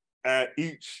observe at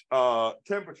each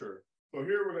temperature. So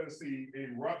here we're going to see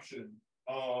eruption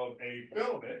of a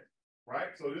filament, right?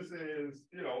 So this is,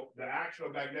 you know, the action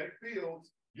of magnetic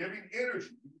fields giving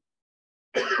energy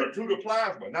to the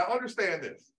plasma. Now understand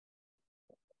this.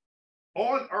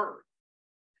 On Earth,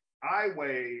 I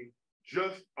weigh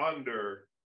just under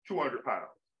 200 pounds.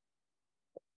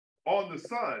 On the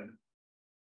sun,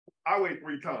 I weigh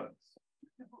 3 tons,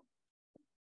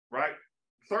 right?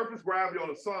 Surface gravity on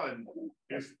the sun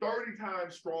is 30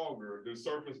 times stronger than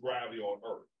surface gravity on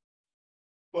Earth.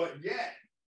 But yet,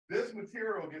 this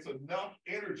material gets enough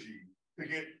energy to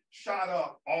get shot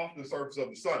up off the surface of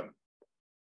the sun.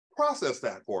 Process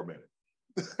that for a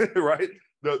minute, right?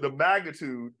 The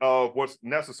magnitude of what's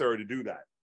necessary to do that.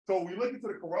 So we look into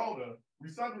the corona, we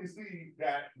suddenly see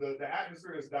that the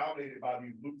atmosphere is dominated by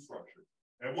these loop structures.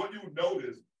 And what you would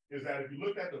notice is that if you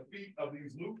look at the feet of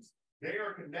these loops, they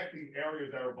are connecting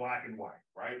areas that are black and white,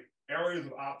 right? Areas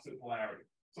of opposite polarity.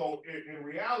 So in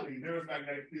reality, there's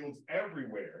magnetic fields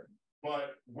everywhere,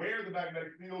 but where the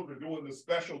magnetic fields are doing the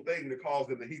special thing that causes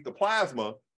them to heat the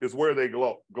plasma is where they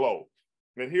glow.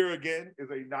 And here again is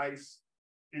a nice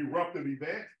eruptive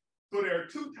event. So there are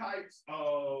 2 types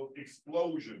of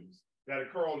explosions that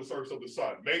occur on the surface of the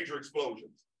sun, major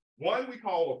explosions. One we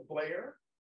call a flare,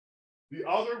 The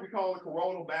other we call a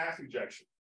coronal mass ejection.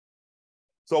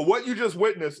 So what you just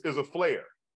witnessed is a flare.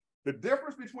 The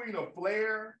difference between a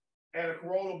flare and a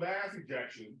coronal mass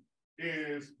ejection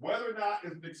is whether or not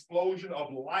it's an explosion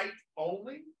of light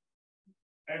only.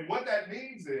 And what that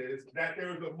means is that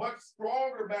there's a much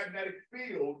stronger magnetic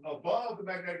field above the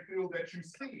magnetic field that you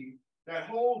see that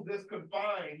holds this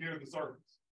confined near the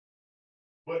surface.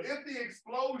 But if the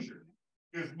explosion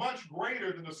is much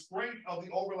greater than the strength of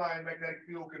the overlying magnetic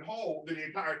field can hold, then the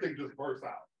entire thing just bursts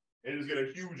out. And you just get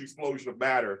a huge explosion of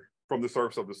matter from the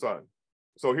surface of the sun.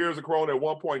 So here's a corona at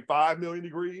 1.5 million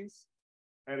degrees.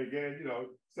 And again, you know,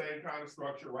 same kind of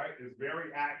structure, right? It's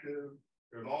very active.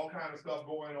 There's all kinds of stuff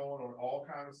going on all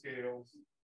kinds of scales.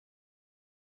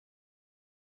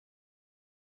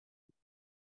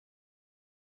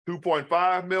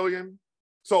 $2.5 million.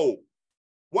 So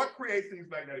what creates these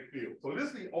magnetic fields? So this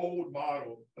is the old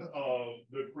model of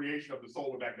the creation of the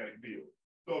solar magnetic field.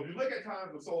 So if you look at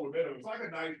times of solar minimum, it's like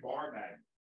a nice bar magnet.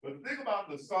 But the thing about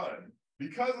the sun,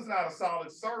 because it's not a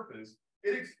solid surface,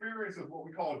 it experiences what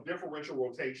we call differential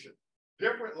rotation.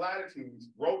 Different latitudes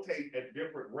rotate at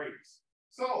different rates.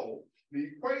 So the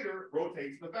equator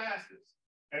rotates the fastest.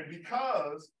 And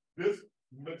because this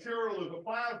material is a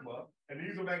plasma and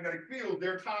these are magnetic fields,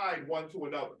 they're tied one to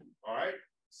another, all right?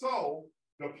 So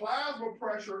the plasma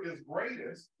pressure is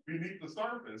greatest beneath the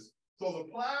surface. So the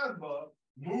plasma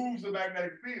moves the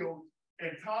magnetic field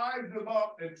and ties them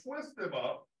up and twists them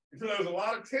up until there's a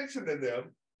lot of tension in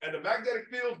them, and the magnetic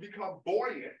fields become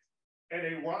buoyant and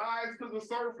they rise to the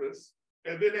surface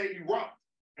and then they erupt.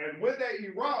 And when they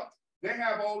erupt, they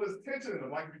have all this tension in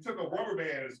them. Like if you took a rubber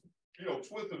band and, you know,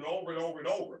 twisted it over and over and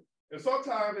over. And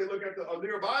sometimes they look at a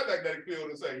nearby magnetic field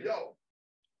and say, yo,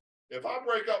 if I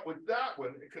break up with that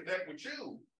one and connect with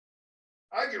you,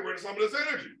 I get rid of some of this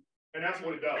energy. And that's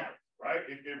what it does, right?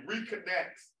 It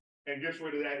reconnects and gets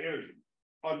rid of that energy.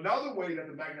 Another way that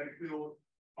the magnetic field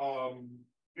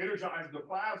energizes the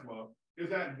plasma is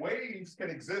that waves can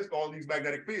exist on these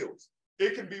magnetic fields.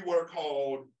 It can be what are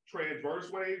called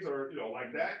transverse waves, or, you know,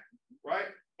 like that, right?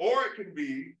 Or it can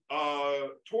be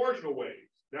torsional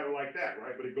waves that are like that,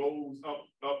 right? But it goes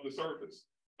up the surface.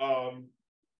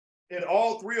 And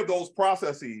all three of those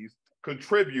processes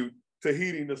contribute to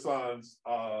heating the sun's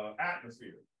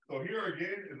atmosphere. So here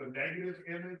again is a negative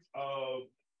image of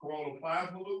coronal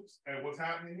plasma loops. And what's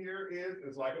happening here is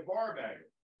it's like a bar magnet.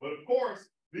 But of course,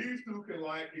 these two can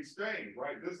like exchange,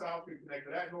 right? This south can connect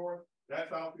to that north, that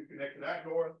south can connect to that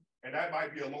north, and that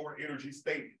might be a lower energy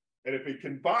state. And if it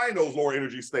can find those lower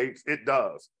energy states, it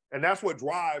does. And that's what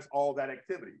drives all that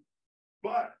activity.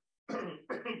 But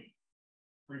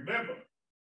remember,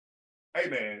 hey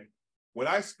man, when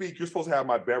I speak, you're supposed to have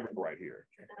my beverage right here.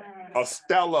 A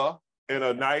Stella and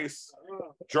a nice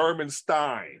German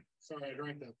Stein. Sorry, I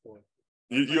drank that for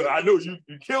I knew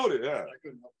you killed it, yeah.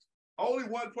 Only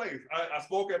one place. I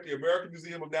spoke at the American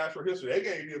Museum of Natural History. They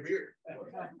gave me a beer.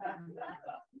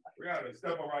 We got to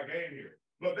step on our game here.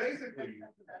 But basically,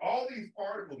 all these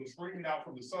particles are screaming out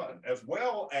from the sun, as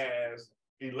well as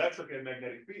electric and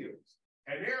magnetic fields.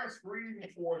 And they are screaming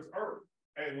towards Earth.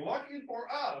 And lucky for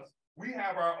us, we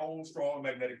have our own strong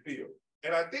magnetic field.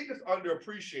 And I think it's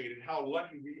underappreciated how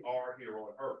lucky we are here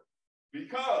on Earth.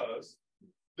 Because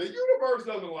the universe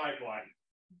doesn't like light.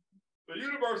 The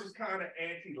universe is kind of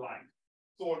anti-light.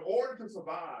 So in order to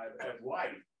survive as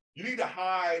light, you need to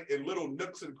hide in little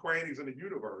nooks and crannies in the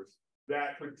universe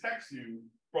that protects you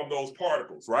from those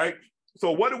particles, right?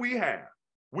 So what do we have?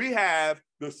 We have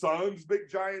the sun's big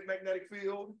giant magnetic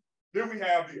field. Then we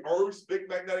have the Earth's big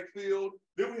magnetic field.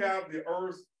 Then we have the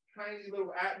Earth's tiny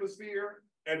little atmosphere.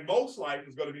 And most life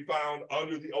is going to be found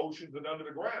under the oceans and under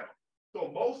the ground.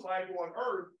 So most life on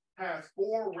Earth has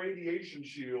 4 radiation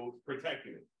shields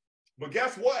protecting it. But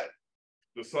guess what?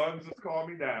 The sun's just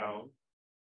calming down.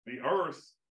 The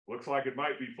Earth looks like it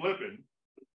might be flipping.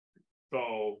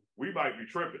 So we might be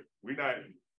tripping.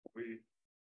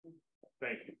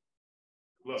 Thank you.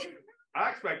 Look, I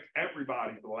expect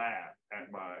everybody to laugh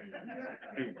at my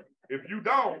humor. If you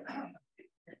don't,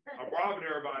 I'm robbing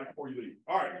everybody before you leave.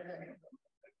 All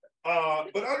right.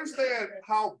 But understand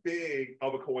how big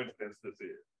of a coincidence this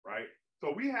is, right?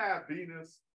 So we have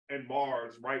Venus and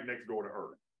Mars right next door to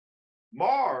Earth.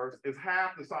 Mars is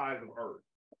half the size of Earth.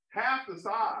 Half the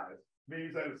size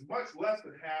means that it's much less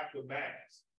than half the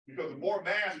mass. Because the more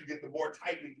mass you get, the more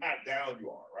tightly packed down you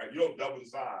are, right? You don't double the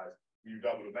size when you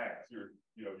double the mass. You're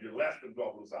less than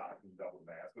double the size when you double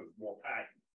the mass because it's more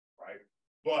packed, right?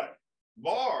 But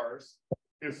Mars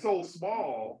is so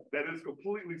small that it's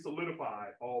completely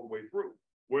solidified all the way through.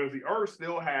 Whereas the Earth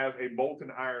still has a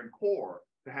molten iron core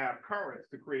to have currents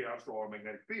to create our strong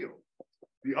magnetic field.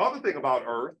 The other thing about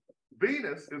Earth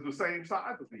Venus is the same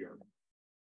size as the Earth.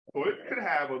 So it could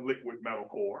have a liquid metal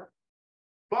core,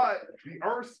 but the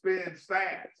Earth spins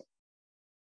fast.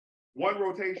 One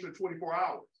rotation in 24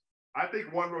 hours. I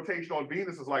think one rotation on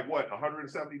Venus is like what,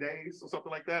 170 days or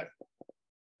something like that?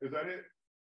 Is that it?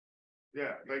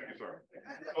 Yeah, thank you, sir.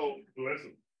 So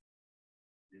listen,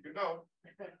 you can know.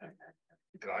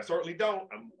 And I certainly don't.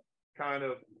 I'm kind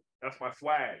of, that's my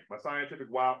swag, my scientific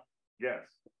wow. Yes.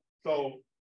 So,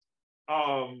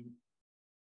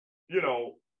 you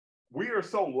know, we are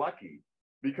so lucky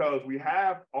because we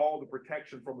have all the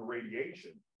protection from the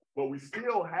radiation, but we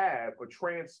still have a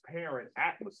transparent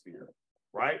atmosphere,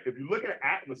 right? If you look at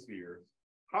atmospheres,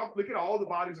 look at all the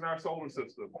bodies in our solar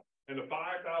system and the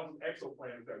 5,000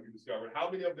 exoplanets that we discovered, how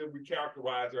many of them we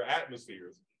characterize their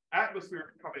atmospheres?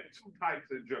 Atmospheres come in two types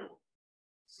in general.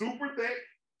 Super thick,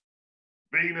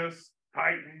 Venus,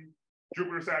 Titan,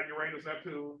 Jupiter, Saturn, Uranus,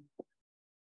 Neptune,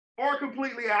 or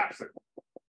completely absent.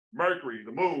 Mercury,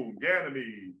 the moon,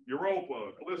 Ganymede,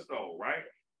 Europa, Callisto, right?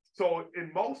 So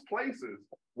in most places,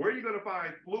 where are you going to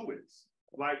find fluids?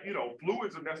 Like, you know,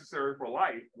 fluids are necessary for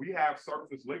life. We have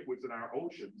surface liquids in our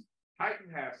oceans. Titan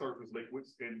has surface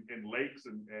liquids in lakes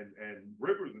and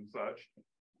rivers and such.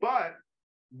 But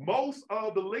most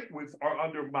of the liquids are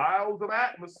under miles of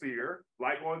atmosphere,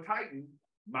 like on Titan,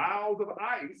 miles of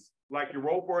ice, like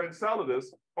Europa and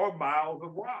Enceladus, or miles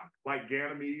of rock, like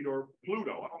Ganymede or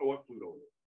Pluto. I don't know what Pluto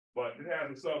is, but it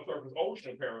has a subsurface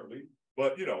ocean apparently.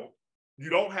 But you know, you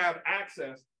don't have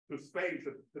access to space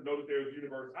to know that there's a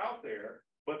universe out there.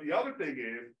 But the other thing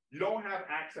is, you don't have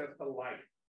access to light,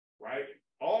 right?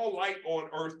 All light on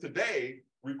Earth today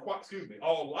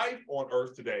all life on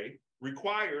Earth today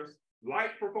requires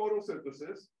light for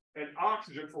photosynthesis and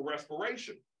oxygen for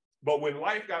respiration. But when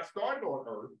life got started on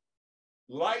Earth,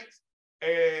 light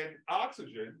and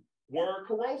oxygen were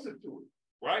corrosive to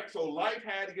it, right? So life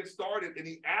had to get started in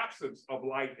the absence of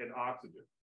light and oxygen.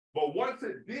 But once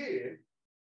it did,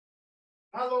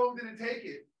 how long did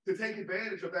it to take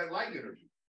advantage of that light energy?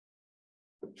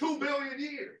 2 billion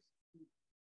years.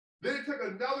 Then it took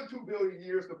another 2 billion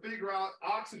years to figure out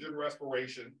oxygen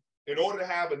respiration in order to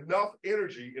have enough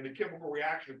energy in the chemical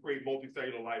reaction to create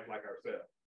multicellular life like ourselves,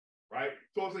 right?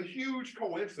 So it's a huge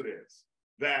coincidence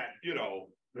that, you know,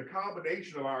 the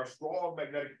combination of our strong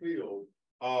magnetic field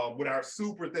with our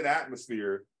super thin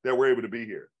atmosphere that we're able to be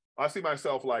here. I see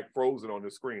myself like frozen on the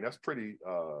screen. That's pretty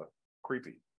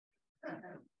creepy.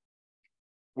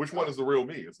 Which one is the real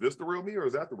me? Is this the real me or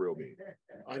is that the real me?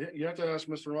 You have to ask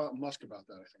Mr. Musk about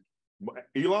that, I think.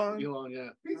 Elon? Elon, yeah.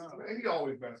 He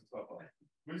always messes stuff up.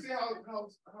 But you see how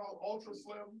ultra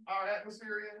slim our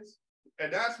atmosphere is?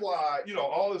 And that's why, you know,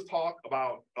 all this talk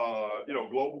about, you know,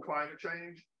 global climate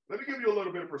change. Let me give you a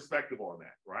little bit of perspective on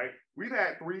that, right? We've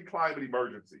had 3 climate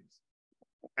emergencies.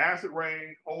 Acid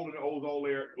rain, hole in the ozone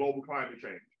layer, global climate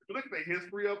change. If you look at the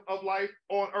history of life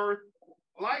on Earth,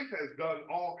 life has done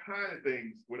all kinds of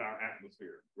things with our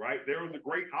atmosphere, right? There was a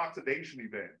great oxidation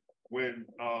event when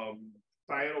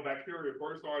cyanobacteria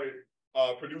first started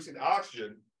producing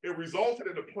oxygen. It resulted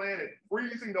in the planet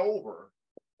freezing over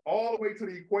all the way to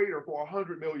the equator for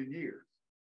 100 million years.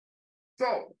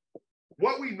 So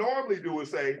what we normally do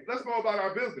is say, let's go about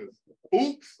our business.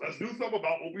 Oops, let's do something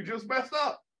about what we just messed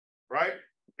up, right?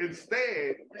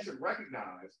 Instead, we should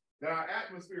recognize that our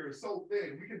atmosphere is so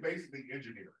thin, we can basically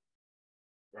engineer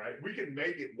it, right? We can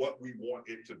make it what we want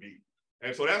it to be.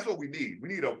 And so that's what we need. We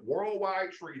need a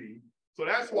worldwide treaty. So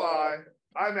that's why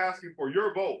I'm asking for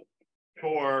your vote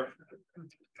for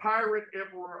Tyrant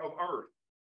Emperor of Earth.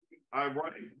 I'm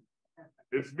running.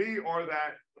 It's me or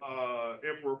that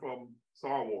emperor from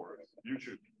Star Wars. You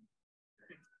choose.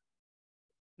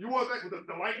 You want that with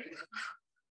the light?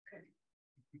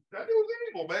 That dude's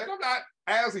evil, man. I'm not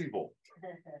as evil.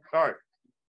 All right.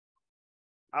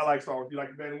 I like Star Wars. You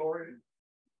like the Mandalorian?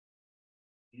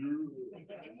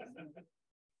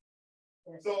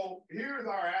 So here's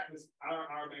our atmosphere,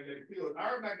 our magnetic field.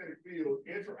 Our magnetic field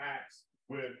interacts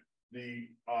with the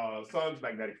sun's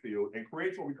magnetic field and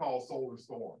creates what we call solar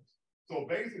storms. So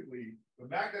basically, the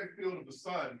magnetic field of the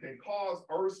sun can cause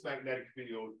Earth's magnetic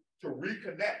field to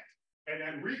reconnect. And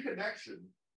that reconnection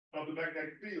of the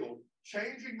magnetic field,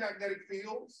 changing magnetic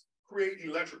fields create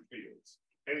electric fields.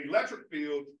 And electric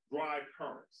fields drive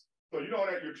currents. So you know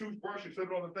that your toothbrush, you sit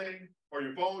it on the thing, or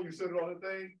your phone, you sit it on the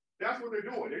thing. That's what they're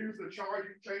doing. They're using the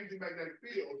changing magnetic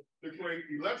field to create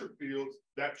electric fields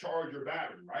that charge your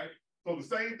battery, right? So the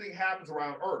same thing happens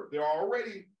around Earth. There are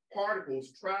already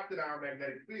particles trapped in our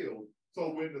magnetic field.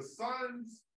 So when the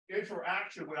sun's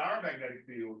interaction with our magnetic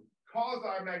field causes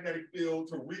our magnetic field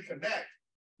to reconnect,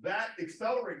 that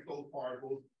accelerates those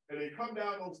particles and they come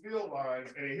down those field lines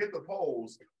and they hit the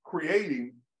poles,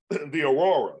 creating the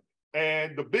aurora.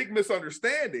 And the big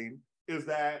misunderstanding is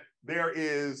that there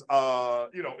is,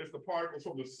 it's the particles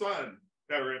from the sun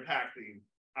that are impacting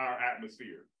our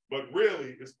atmosphere. But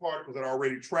really, it's particles that are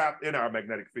already trapped in our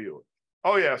magnetic field.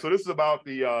 Oh yeah, so this is about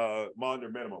the Maunder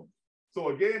minimum. So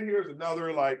again, here's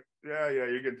another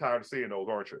you're getting tired of seeing those,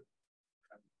 aren't you?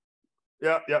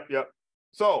 Yep.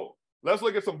 So let's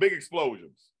look at some big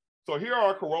explosions. So here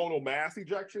are coronal mass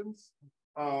ejections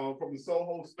from the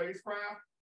SOHO spacecraft.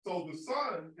 So the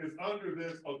sun is under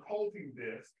this occulting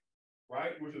disk,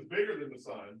 right, which is bigger than the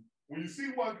sun. When you see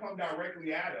one come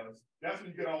directly at us, that's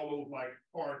when you get all those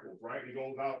particles, right? It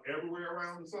goes out everywhere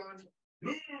around the sun.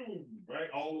 Boom, right?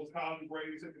 All those cosmic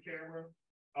rays hit the camera.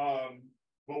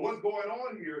 But what's going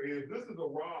on here is this is a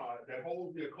rod that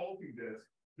holds the occulting disk.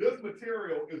 This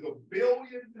material is 1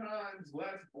 billion times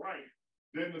less bright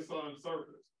than the sun's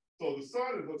surface. So the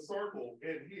sun is a circle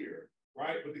in here,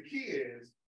 right? But the key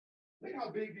is, think how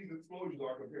big these explosions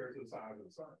are compared to the size of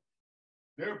the sun.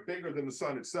 They're bigger than the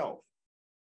sun itself.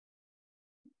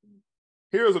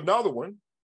 Here's another one,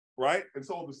 right? And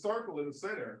so the circle in the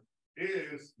center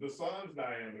is the sun's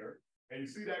diameter. And you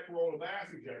see that coronal mass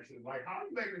ejection. Like, how do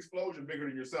you make an explosion bigger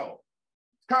than yourself?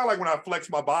 It's kind of like when I flex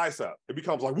my bicep. It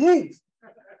becomes like, woo!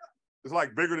 It's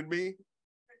like bigger than me.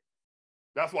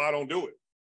 That's why I don't do it.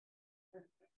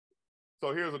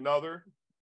 So here's another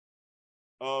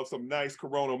of some nice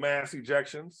coronal mass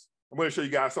ejections. I'm going to show you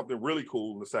guys something really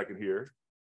cool in a second here.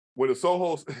 When the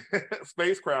SOHO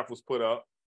spacecraft was put up,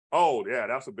 oh yeah,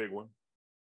 that's a big one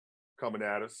coming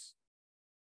at us.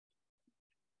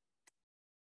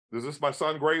 Is this my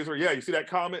sun grazer? Yeah, you see that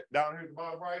comet down here at the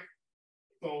bottom right?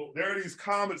 So there are these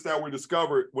comets that were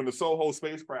discovered when the SOHO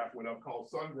spacecraft went up called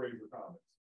sun grazer comets.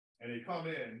 And they come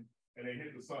in and they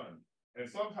hit the sun. And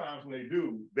sometimes when they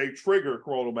do, they trigger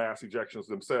coronal mass ejections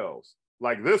themselves,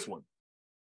 like this one.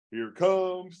 Here it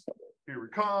comes, here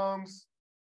it comes.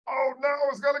 Oh no,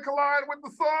 it's gonna collide with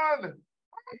the sun.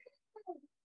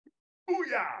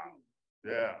 Booyah!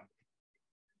 Yeah.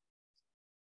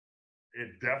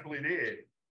 It definitely did.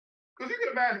 Because you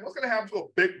can imagine what's gonna happen to a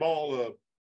big ball of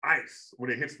ice when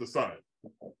it hits the sun.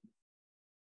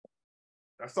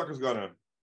 That sucker's gonna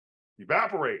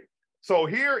evaporate. So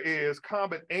here is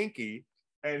Comet Encke,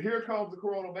 and here comes the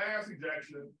coronal mass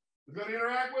ejection. It's gonna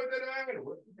interact with it and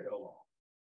what the hell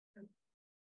off.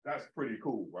 That's pretty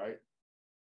cool, right?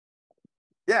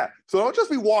 Yeah, so don't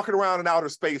just be walking around in outer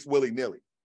space willy-nilly.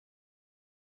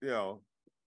 You know,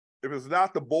 if it's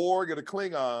not the Borg or the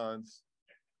Klingons,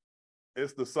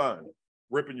 it's the sun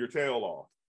ripping your tail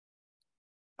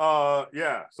off.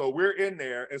 Yeah, so we're in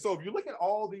there. And so if you look at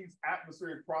all these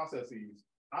atmospheric processes,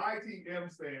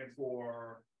 ITM stands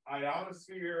for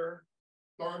ionosphere,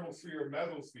 thermosphere,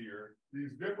 mesosphere,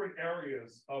 these different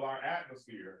areas of our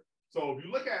atmosphere. So if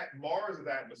you look at Mars's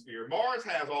atmosphere, Mars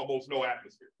has almost no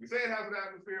atmosphere. We say it has an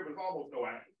atmosphere, but it's almost no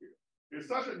atmosphere. It's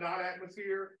such a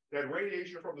non-atmosphere that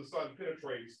radiation from the sun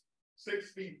penetrates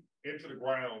 6 feet into the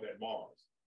ground at Mars.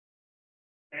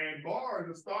 And Mars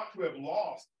is thought to have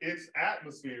lost its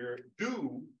atmosphere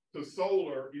due to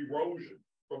solar erosion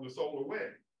from the solar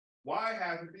wind. Why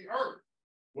hasn't the Earth?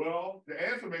 Well, the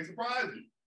answer may surprise you.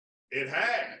 It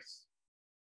has.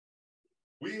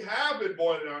 We have been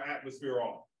boiling our atmosphere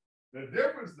off. The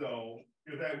difference, though,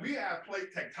 is that we have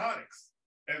plate tectonics.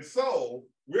 And so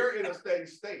we're in a steady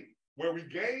state where we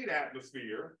gain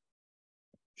atmosphere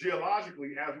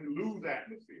geologically as we lose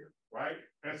atmosphere, right?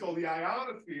 And so the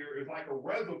ionosphere is like a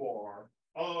reservoir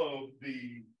of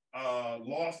the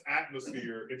lost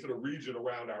atmosphere into the region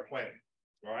around our planet,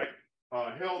 right?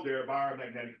 Held there by our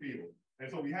magnetic field.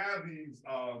 And so we have these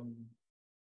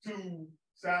 2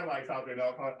 satellites out there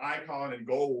now called ICON and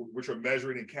GOLD, which are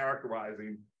measuring and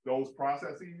characterizing those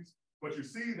processes. But you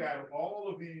see that all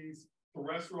of these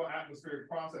terrestrial atmospheric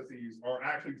processes are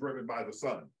actually driven by the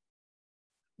sun,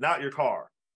 not your car.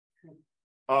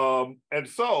 And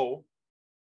so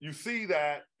you see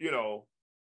that, you know,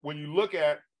 when you look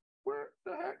at, where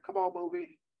the heck, come on,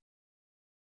 movie.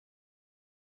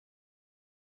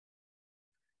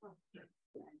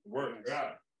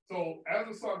 Yeah. So as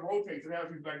the sun rotates, it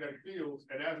has these magnetic fields,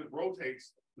 and as it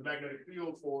rotates, the magnetic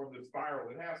fields form this spiral.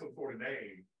 It has some sort of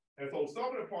name. And so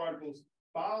some of the particles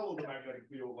follow the magnetic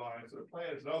field lines to the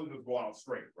planets, and others just go out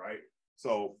straight, right?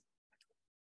 So,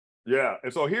 yeah.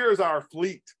 And so here's our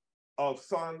fleet of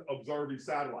sun-observing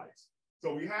satellites.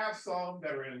 So we have some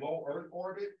that are in low Earth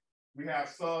orbit. We have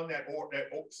some that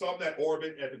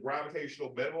orbit at the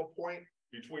gravitational minimum point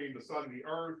between the sun and the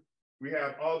Earth. We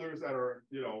have others that are,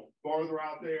 you know, farther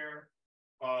out there,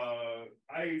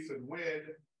 ice and wind.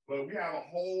 but we have a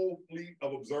whole fleet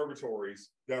of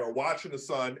observatories that are watching the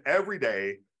sun every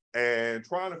day and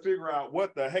trying to figure out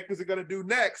what the heck is it going to do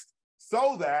next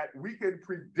so that we can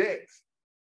predict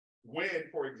when,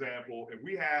 for example, if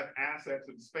we have assets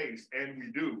in space, and we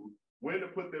do, when to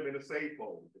put them in a safe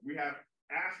mode. If we have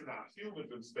astronauts, humans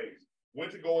in space, when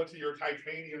to go into your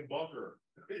titanium bunker,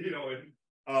 but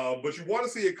you want to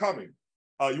see it coming.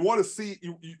 You want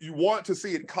to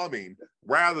see it coming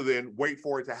rather than wait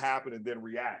for it to happen and then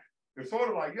react. It's sort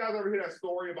of like, you guys ever hear that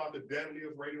story about the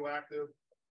deadliest radioactive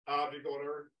object on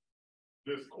Earth?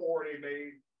 This core they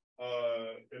made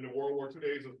in the World War II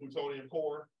days of plutonium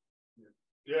core.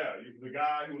 Yeah, the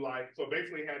guy who so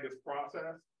basically had this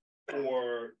process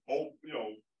for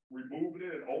removing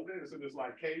it and opening it. It's in this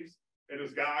case, and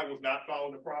this guy was not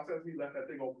following the process. He left that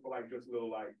thing open for just a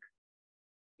little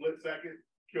split second,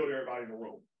 killed everybody in the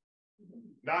room.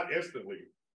 Not instantly,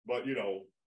 but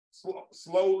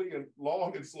slowly and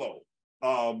long and slow.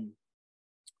 I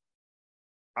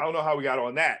don't know how we got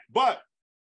on that, but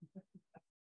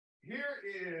here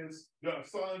is the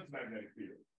sun's magnetic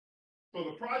field. So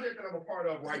the project that I'm a part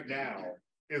of right now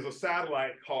is a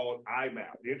satellite called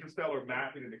IMAP, the Interstellar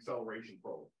Mapping and Acceleration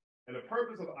Program. And the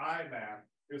purpose of IMAP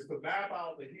is to map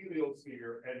out the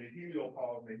heliosphere and the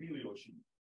heliopause and the heliosheet.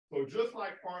 So just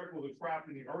like particles are trapped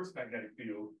in the Earth's magnetic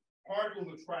field, particles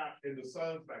are trapped in the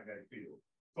sun's magnetic field.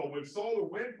 So when solar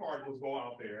wind particles go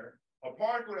out there, a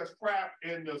particle that's trapped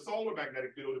in the solar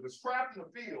magnetic field, if it's trapped in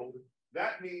the field,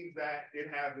 that means that it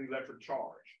has an electric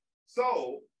charge.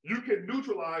 So you can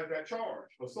neutralize that charge.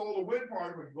 A solar wind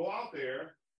particle can go out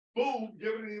there, boom,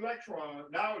 give it an electron.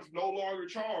 Now it's no longer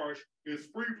charged. It's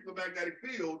free from the magnetic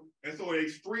field. And so they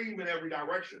stream in every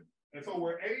direction. And so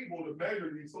we're able to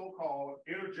measure these so-called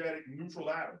energetic neutral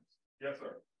atoms. Yes,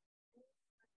 sir.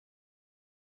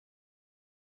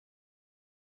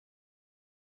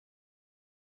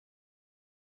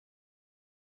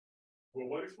 Will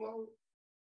what explode?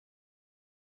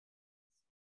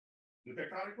 The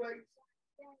tectonic plates?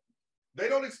 They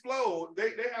don't explode.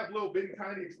 They have little bitty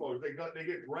tiny explosions. They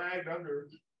get dragged under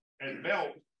and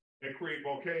melt and create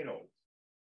volcanoes.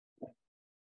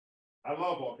 I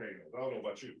love volcanoes. I don't know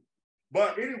about you.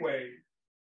 But anyway,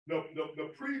 the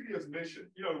previous mission,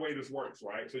 the way this works,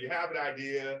 right? So you have an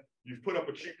idea, you put up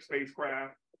a cheap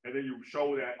spacecraft, and then you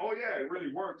show that, oh yeah, it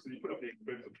really works, and you put up the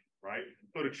expensive, right?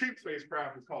 So the cheap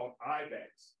spacecraft is called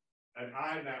IBEX, and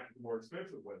IMAP is the more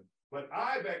expensive one. But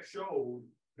IBEX showed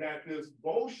that this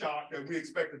bow shock that we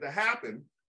expected to happen,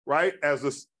 right, as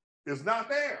this is not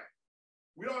there.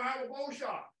 We don't have a bow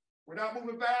shock. We're not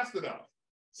moving fast enough.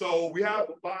 So we have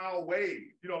a bow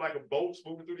wave, like a boat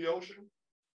moving through the ocean.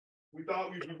 We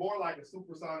thought we'd be more like a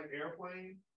supersonic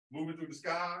airplane moving through the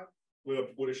sky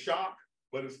with a shock,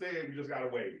 but instead we just got a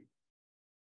wave.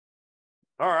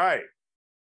 All right.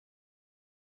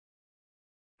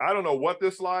 I don't know what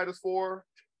this slide is for,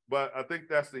 but I think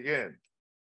that's the end.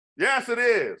 Yes, it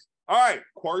is. All right,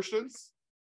 questions?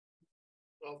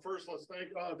 Well, first, let's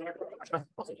thank Dr.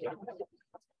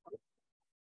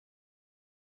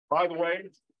 By the way,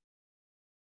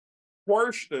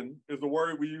 question is the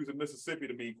word we use in Mississippi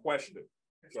to mean question.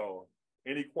 So,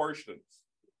 any questions?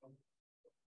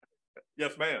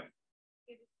 Yes, ma'am.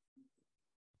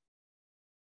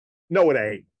 No, it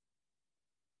ain't.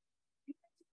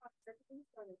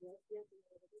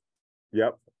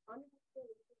 Yep.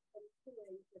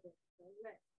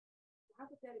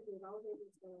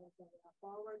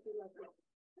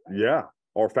 Yeah,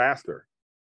 or faster.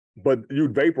 But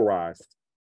you'd vaporize.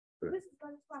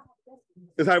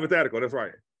 It's hypothetical, that's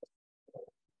right.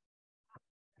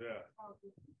 Yeah.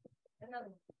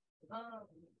 Another one.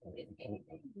 Is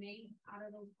anything made out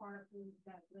of those particles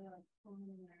that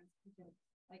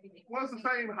Well, it's the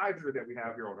same hydrogen that we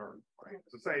have here on Earth, right?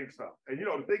 It's the same stuff. And the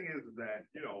thing is that,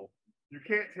 you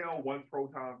can't tell one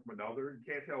proton from another. You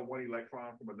can't tell one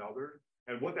electron from another.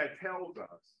 And what that tells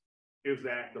us is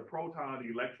that the proton and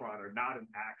the electron are not an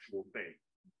actual thing.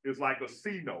 It's like a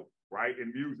C note, right,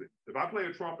 in music. If I play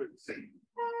a trumpet C,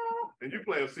 and you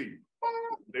play a C,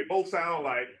 they both sound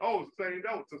like, oh, it's the same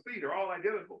note. It's a C. They're all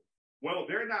identical. Well,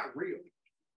 they're not real.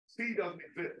 C doesn't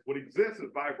exist. What exists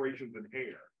is vibrations in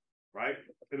air, right?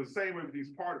 And the same way with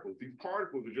these particles. These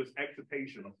particles are just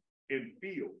excitations in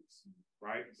fields,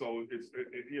 right? So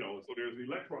so there's the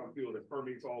electron field that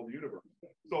permeates all the universe.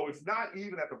 So it's not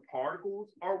even that the particles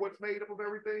are what's made up of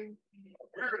everything.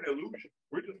 We're an illusion.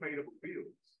 We're just made up of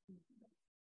fields.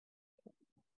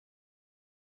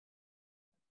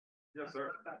 Yes,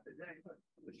 sir.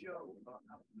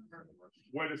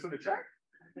 When it's in the chat.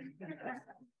 I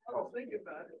was thinking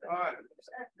about it. All right.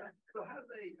 So how do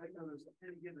they I know there's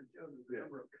any given show, there's a Yeah.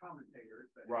 number of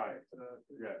commentators. That Right.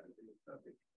 yeah.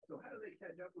 So how do they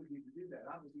catch up with you to do that?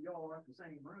 Obviously, y'all are in the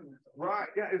same room. Right.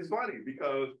 Yeah, it's funny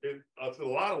because it's a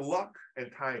lot of luck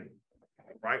and timing.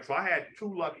 Right. So I had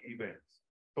two lucky events.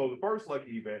 So the first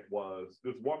lucky event was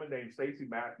this woman named Stacey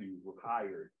Matthews was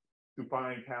hired to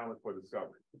find talent for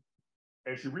Discovery.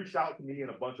 And she reached out to me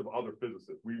and a bunch of other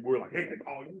physicists. We were like, hey, they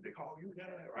call you,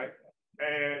 yeah, right?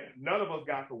 And none of us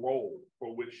got the role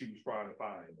for which she was trying to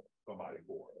find somebody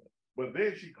for. But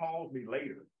then she calls me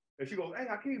later and she goes, hey,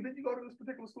 Hakeem, didn't you go to this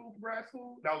particular school for grad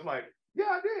school? And I was like, yeah,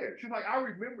 I did. She's like, I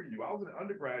remember you. I was an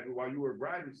undergraduate while you were a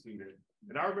graduate student.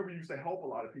 And I remember you used to help a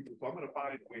lot of people. So I'm going to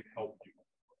find a way to help you.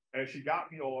 And she got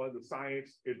me on the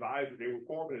science advisor. They were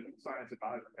forming a new science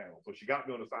advisor panel. So she got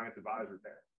me on the science advisor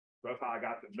panel. So that's how I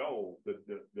got to know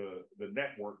the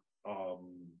network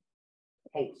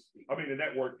host. I mean, the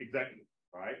network executive,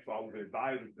 right? So I was an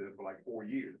advisor to them for like 4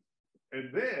 years.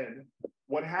 And then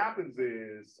what happens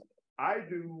is I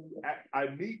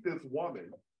meet this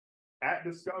woman at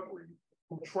Discovery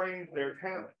who trains their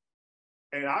talent.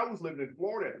 And I was living in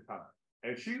Florida at the time.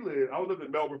 And I was living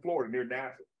in Melbourne, Florida, near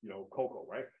NASA, Cocoa,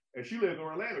 right? And she lives in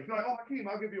Orlando. She's like, oh, Hakeem,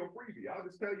 I'll give you a freebie. I'll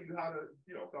just tell you how to,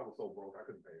 I was so broke, I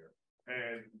couldn't pay her.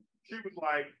 And she was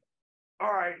like,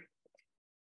 all right,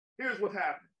 here's what's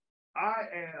happening. I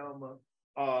am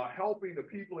helping the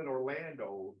people in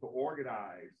Orlando to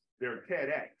organize their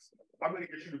TEDx. I'm going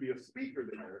to get you to be a speaker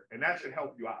there, and that should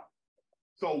help you out.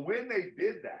 So when they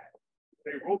did that,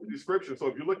 they wrote the description. So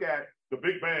if you look at The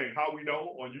Big Bang, How We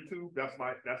Know on YouTube, that's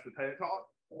the TED Talk.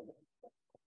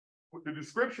 With the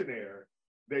description there,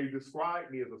 they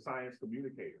described me as a science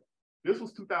communicator. This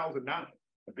was 2009,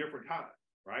 a different time,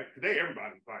 right? Today,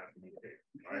 everybody's a science communicator,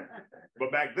 right?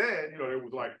 But back then, it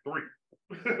was like 3,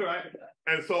 right?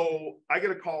 And so I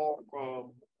get a call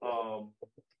from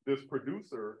this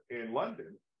producer in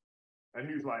London, and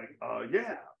he's like,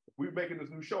 yeah, we're making this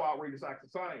new show, Outrageous Acts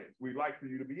of Science. We'd like for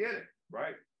you to be in it,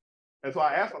 right? And so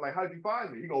I asked him, like, how did you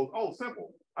find me? He goes, oh,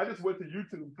 simple. I just went to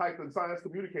YouTube, typed in science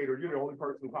communicator. You're the only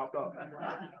person who popped up.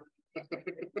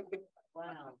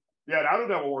 Wow. Yeah, that'll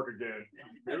never work again,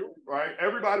 right?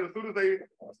 Everybody, as soon as they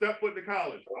step foot into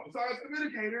college, I'm a science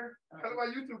communicator. That's my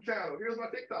YouTube channel. Here's my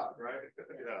TikTok, right?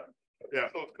 Yeah.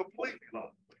 So it's completely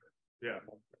lost. Yeah.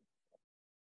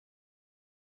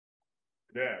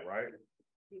 Yeah, right.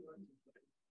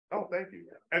 Oh, thank you.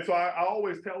 And so I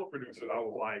always tell the producers, I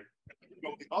was like,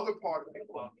 the other part of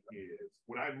the luck is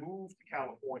when I moved to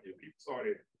California, people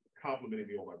started complimenting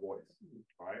me on my voice,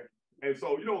 right? And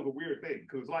so, it was a weird thing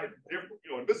because, like,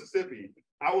 in Mississippi,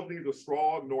 I was neither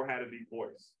strong nor had a deep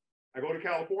voice. I go to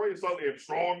California, suddenly I'm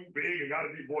strong, big, and got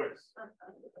a deep voice.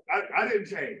 I didn't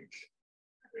change.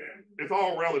 It's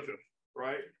all relative,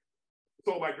 right?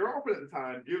 So my girlfriend at the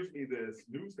time gives me this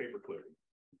newspaper clipping,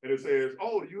 and it says,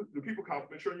 "Oh, the people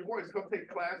compliment you on your voice. Come take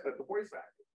a class at the voice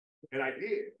acting." And I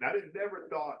did. And I never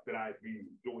thought that I'd be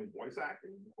doing voice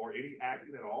acting or any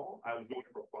acting at all. I was doing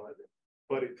it for fun.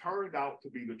 But it turned out to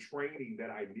be the training that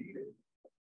I needed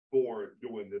for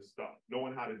doing this stuff,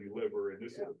 knowing how to deliver and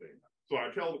this sort of thing. So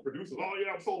I tell the producers, oh,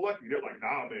 yeah, I'm so lucky. They're like,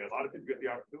 nah, man, a lot of people get the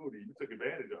opportunity. You took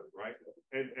advantage of it, right?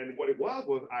 And what it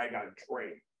was I got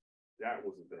trained. That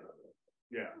was the thing.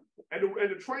 Yeah. And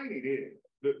the training is,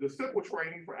 the simple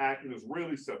training for acting is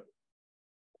really simple.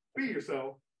 Be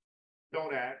yourself.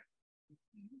 Don't act.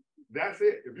 That's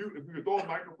it. If you throw a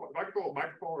microphone, if I can throw a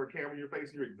microphone or a camera in your face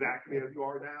and you're exactly as you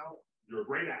are now, you're a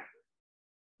great actor.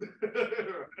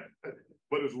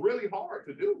 But it's really hard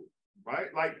to do,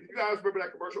 right? Like, you guys remember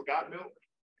that commercial, Got Milk?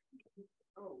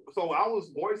 So I was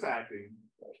voice acting,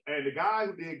 and the guy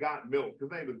who did Got Milk, his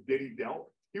name was Denny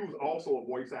Delp. He was also a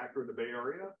voice actor in the Bay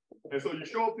Area. And so you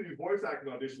show up to these voice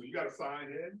acting auditions, you got to sign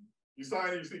in. You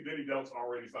sign in, you see Denny Delp's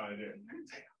already signed in.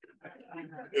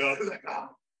 It's like, oh.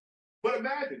 But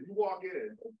imagine you walk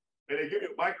in and they give you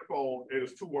a microphone and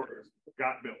it's 2 words,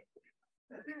 got milk.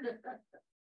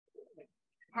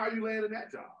 How are you landing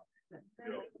that job?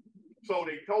 So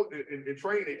they told in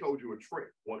training, they told you a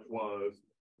trick, which was,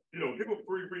 give them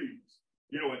 3 reads,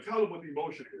 and tell them what the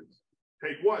emotion is.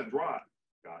 Take 1, dry,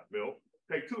 got milk.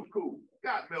 Take 2, cool,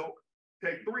 got milk.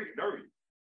 Take 3, dirty.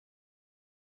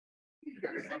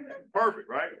 Perfect,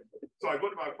 right? So I go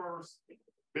to my first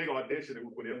big audition, it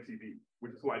was with MTV,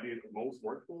 which is who I did the most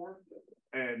work for.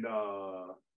 And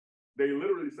they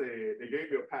literally said, they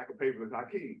gave me a pack of papers and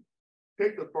Hakeem,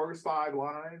 take the first 5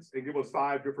 lines and give us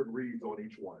 5 different reads on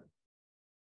each one.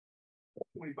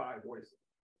 25 voices.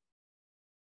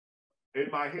 In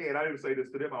my head, I didn't say this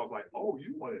to them. I was like, oh,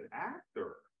 you want an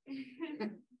actor.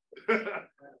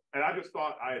 And I just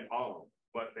thought I had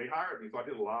but they hired me, so I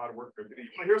did a lot of work for them. You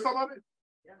want to hear some of it?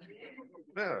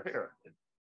 Yeah, here.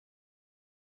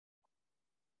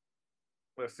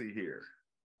 Let's see here.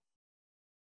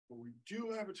 We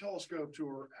do have a telescope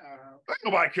tour. Ain't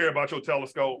nobody care about your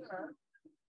telescope.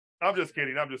 I'm just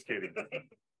kidding. I'm just kidding.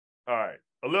 All right.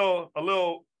 A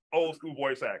little old school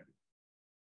voice acting.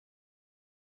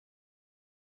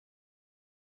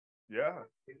 Yeah.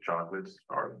 Chocolates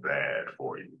are bad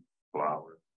for you.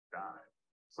 Flowers die.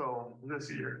 So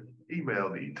this year, email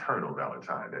the eternal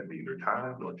Valentine that neither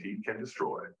time nor teeth can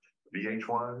destroy.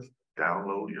 VH1s,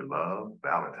 download your love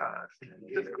Valentine's.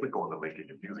 Just click on the link in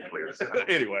your music player.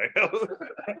 Anyway.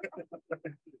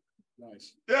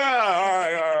 Nice. Yeah,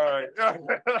 all right.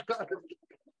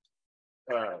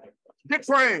 All right. Get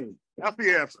trained. That's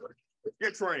the answer.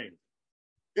 Get trained.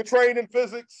 Get trained in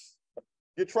physics.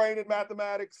 Get trained in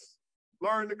mathematics.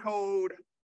 Learn the code.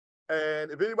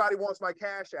 And if anybody wants my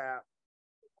Cash App,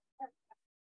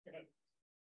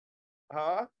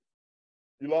 huh?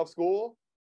 You love school?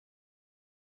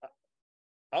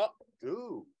 Dude.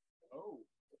 Oh.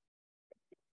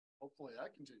 Hopefully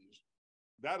that continues.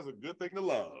 That is a good thing to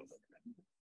love.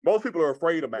 Most people are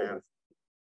afraid of math.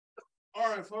 All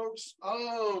right, folks.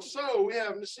 Oh, so we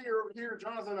have Nasir over here.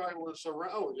 Jonathan and I was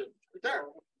around. Oh, yeah, right there.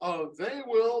 They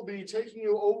will be taking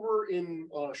you over in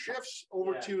shifts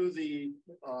over to the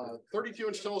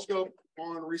 32-inch telescope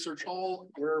on Research Hall,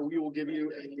 where we will give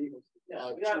you a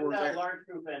We got tour a there. large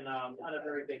group and not a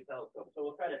very big telescope, so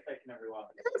we'll try to section everyone.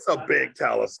 It's a big Well,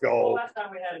 telescope. last time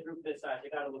we had a group this size,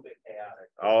 it got a little bit chaotic.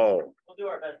 Oh, We'll do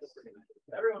our best to pretty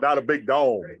much. Everyone. not a big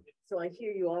dome. So I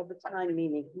hear you all the time,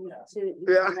 meaning Yeah.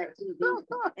 on that TV,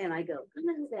 and I go, I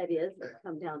know who that is, and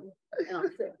come down, and I'll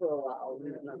sit for a while.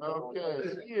 Okay.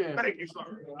 Yeah. Thank you,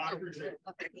 sir. I appreciate it.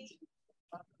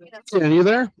 Are you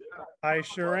there? I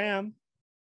sure am.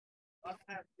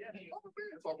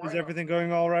 Is everything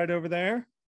going all right over there?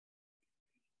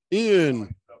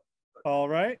 Ian, All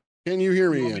right. can you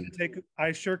hear You me, want me Ian? to take?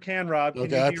 I sure can, Rob. Can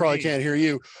Okay, you I hear probably me? can't hear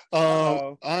you.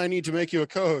 Uh-oh. I need to make you a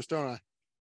co-host, don't I?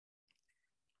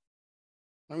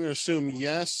 I'm going to assume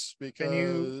yes, because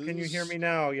Can you hear me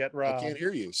now yet, I Rob? can't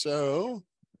hear you. So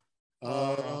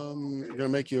I'm going to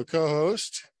make you a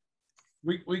co-host.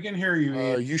 We can hear you.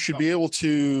 Ian. You should be able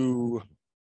to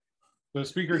The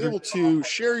speakers be able to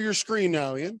share your screen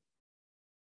now, Ian.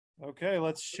 Okay,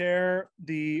 let's share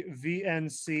the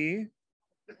VNC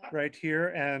right here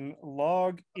and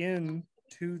log in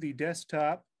to the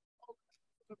desktop.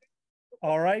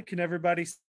 All right, can everybody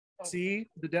see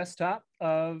the desktop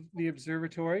of the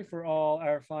observatory for all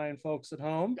our fine folks at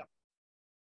home?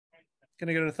 Can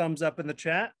I get a thumbs up in the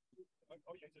chat?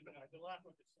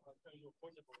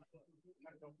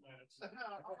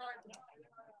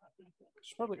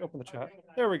 Should probably open the chat.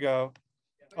 There we go.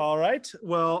 All right.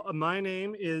 Well, my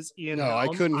name is Ian. No, I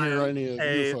Helm. couldn't hear I'm any of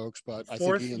a you folks, but I think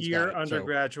fourth Ian's year got it, so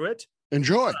undergraduate.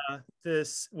 enjoy.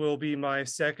 This will be my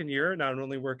second year, not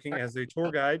only working as a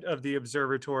tour guide of the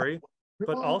observatory,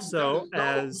 but also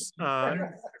as part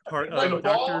of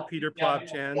Dr. Peter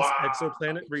Plopchan's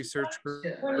exoplanet research group,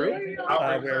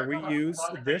 where we use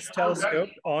this telescope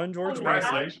on George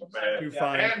Mason to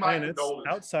find planets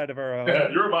outside of our own.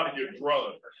 You're about to get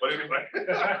drugged. But anyway.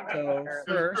 So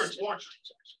first,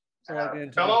 plug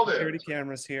into Hello the there. security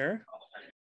cameras here.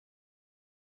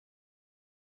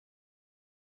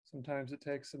 Sometimes it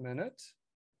takes a minute.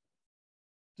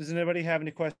 Does anybody have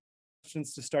any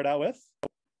questions to start out with?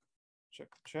 Check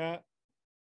the chat.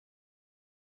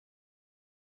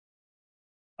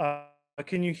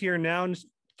 Can you hear now?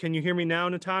 Can you hear me now,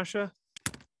 Natasha?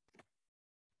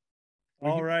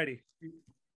 All righty.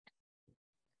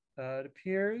 It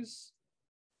appears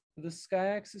the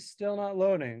SkyX is still not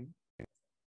loading.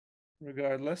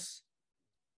 Regardless,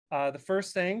 the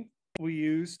first thing we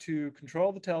use to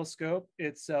control the telescope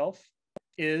itself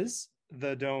is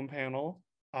the dome panel.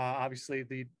 Obviously,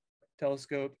 the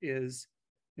telescope is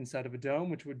inside of a dome,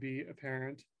 which would be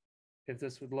apparent if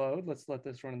this would load. Let's let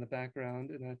this run in the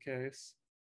background in that case.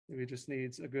 Maybe it just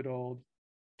needs a good old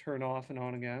turn off and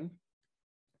on again.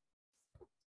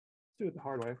 Let's do it the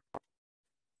hard way.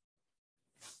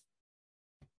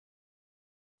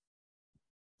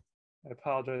 I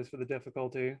apologize for the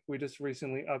difficulty. We just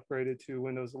recently upgraded to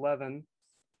Windows 11,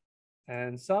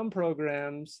 and some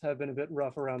programs have been a bit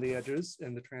rough around the edges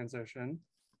in the transition.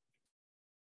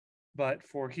 But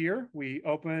for here, we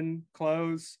open,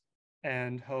 close,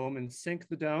 and home and sync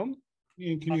the dome.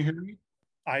 Ian, can you hear me?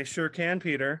 I sure can,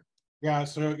 Peter. Yeah,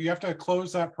 so you have to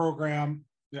close that program,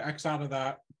 the X out of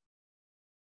that,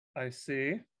 I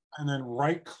see. and then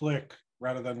right click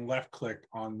rather than left click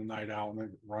on the night owl and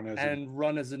then run as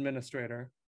Run as administrator.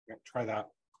 yeah, try that.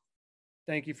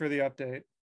 Thank you for the update.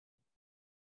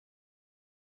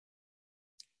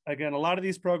 Again, a lot of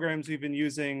these programs we've been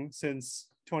using since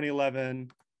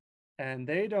 2011, and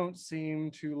they don't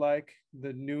seem to like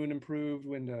the new and improved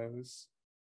Windows.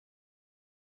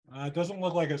 It doesn't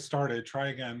look like it started. Try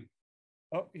again.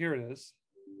 Oh, here it is.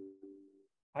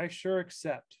 I sure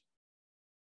accept.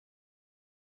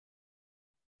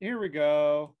 Here we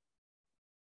go.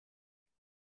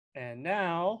 And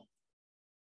now,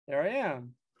 there I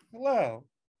am. Hello.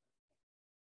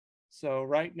 So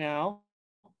right now,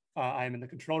 I'm in the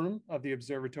control room of the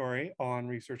observatory on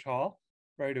Research Hall.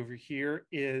 Right over here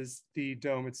is the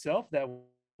dome itself that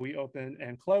we open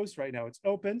and close. Right now it's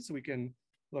open, so we can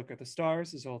look at the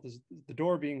stars as well as the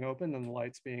door being open and the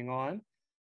lights being on.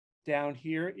 Down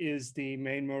here is the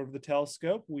main motor of the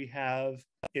telescope. We have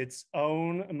its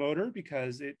own motor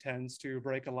because it tends to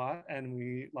break a lot, and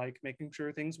we like making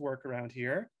sure things work around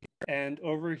here. And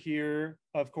over here,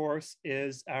 of course,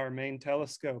 is our main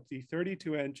telescope, the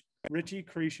 32-inch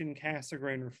Ritchie-Chrétien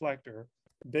Cassegrain reflector.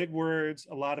 Big words,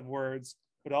 a lot of words,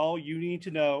 but all you need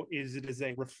to know is it is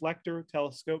a reflector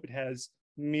telescope. It has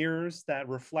mirrors that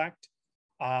reflect.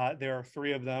 There are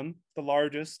 3 of them. The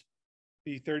largest,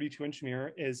 the 32-inch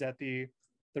mirror, is at the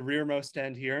rearmost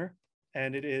end here,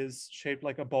 and it is shaped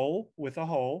like a bowl with a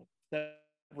hole that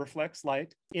reflects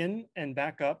light in and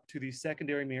back up to the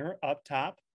secondary mirror up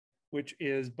top, which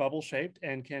is bubble shaped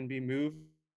and can be moved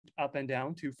up and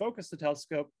down to focus the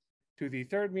telescope to the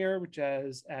third mirror, which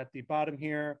is at the bottom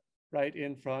here, right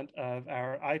in front of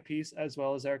our eyepiece, as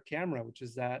well as our camera, which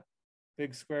is that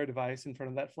big square device in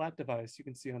front of that flat device you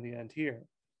can see on the end here.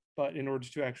 But in order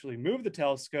to actually move the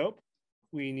telescope,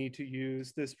 we need to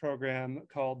use this program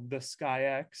called the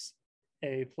SkyX,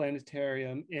 a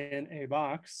planetarium in a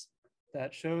box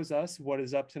that shows us what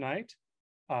is up tonight,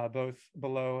 both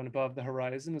below and above the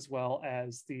horizon, as well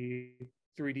as the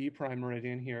 3D prime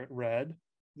meridian here at red.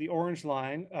 The orange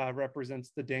line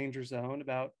represents the danger zone,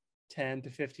 about 10 to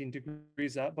 15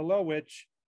 degrees up, below which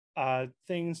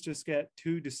things just get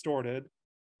too distorted,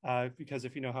 because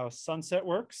if you know how a sunset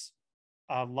works,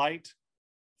 light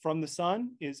from the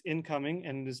sun is incoming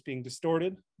and is being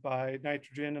distorted by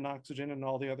nitrogen and oxygen and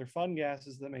all the other fun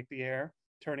gases that make the air,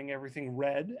 turning everything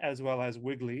red as well as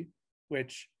wiggly,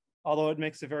 which, although it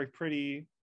makes a very pretty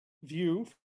view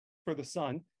for the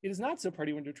sun, it is not so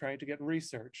pretty when you're trying to get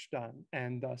research done,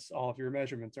 and thus all of your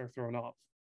measurements are thrown off.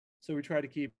 So we try to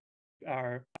keep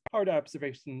our hard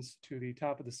observations to the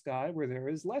top of the sky where there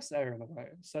is less air in the way,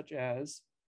 such as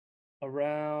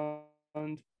around,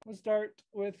 let's start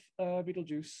with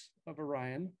Betelgeuse of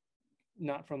Orion,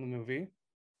 not from the movie.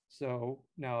 So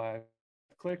now I've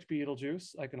clicked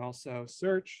Betelgeuse. I can also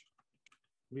search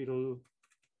Betel.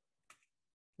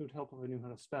 It would help if I knew how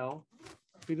to spell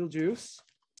Betelgeuse.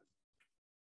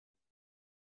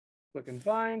 Click and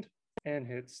find and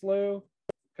hit slow.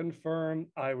 Confirm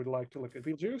I would like to look at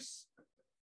Betelgeuse.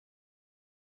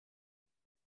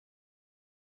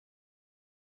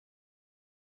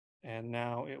 And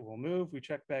now it will move. We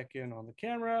check back in on the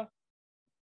camera,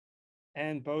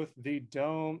 and both the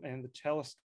dome and the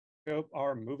telescope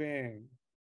are moving.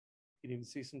 You can even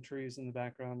see some trees in the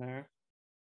background there.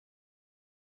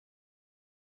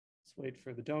 Let's wait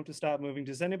for the dome to stop moving.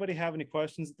 Does anybody have any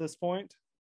questions at this point?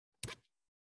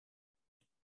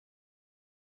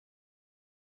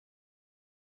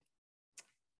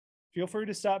 Feel free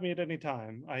to stop me at any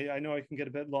time. I know I can get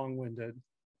a bit long-winded,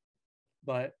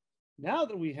 but now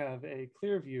that we have a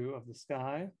clear view of the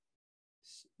sky,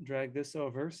 drag this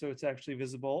over so it's actually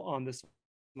visible on this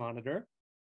monitor.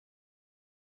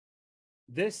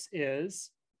 This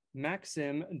is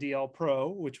Maxim DL Pro,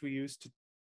 which we use to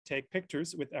take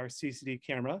pictures with our CCD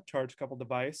camera, charge couple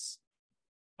device.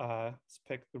 Let's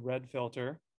pick the red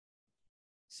filter.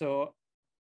 So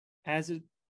as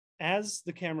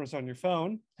the cameras on your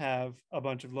phone have a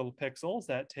bunch of little pixels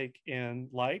that take in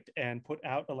light and put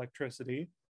out electricity,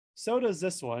 so does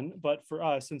this one. But for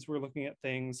us, since we're looking at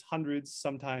things hundreds,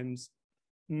 sometimes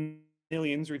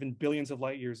millions or even billions of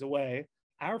light years away,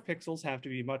 our pixels have to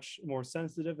be much more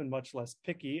sensitive and much less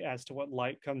picky as to what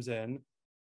light comes in,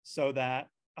 so that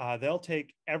they'll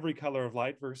take every color of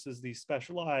light versus the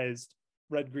specialized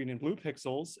red, green, and blue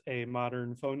pixels a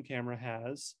modern phone camera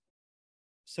has.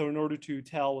 So in order to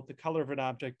tell what the color of an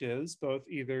object is, both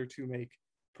either to make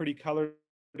pretty colored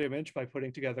image by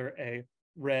putting together a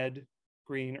red,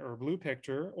 green, or blue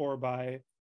picture, or by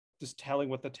just telling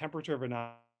what the temperature of an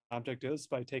object is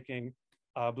by taking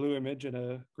a blue image and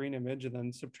a green image and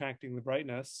then subtracting the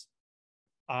brightness,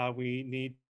 we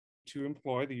need to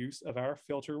employ the use of our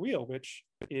filter wheel, which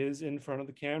is in front of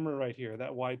the camera right here,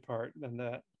 that wide part, and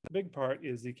that big part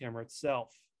is the camera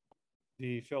itself.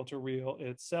 The filter wheel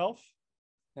itself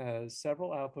Has several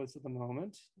outputs at the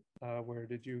moment. Where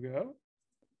did you go?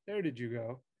 There did you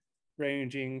go.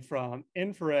 Ranging from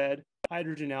infrared,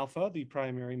 hydrogen alpha, the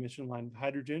primary emission line of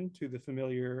hydrogen, to the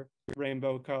familiar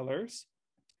rainbow colors,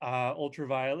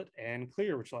 ultraviolet and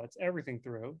clear, which lets everything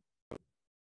through.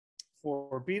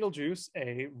 For Betelgeuse,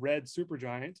 a red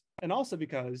supergiant, and also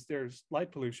because there's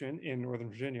light pollution in Northern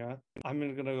Virginia, I'm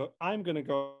gonna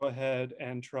go ahead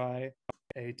and try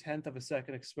a 1/10 of a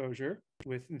second exposure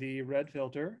with the red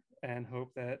filter and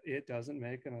hope that it doesn't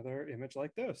make another image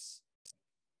like this.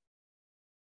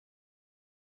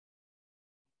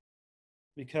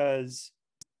 Because,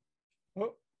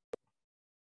 oh,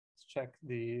 let's check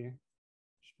the,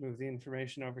 move the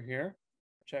information over here,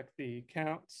 check the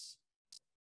counts.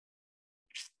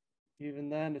 Even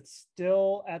then, it's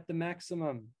still at the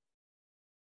maximum.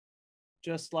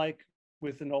 Just like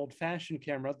with an old-fashioned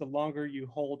camera, the longer you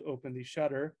hold open the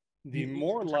shutter, the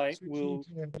more light will...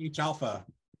 H alpha.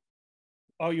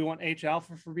 Oh, you want H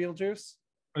alpha for Betelgeuse?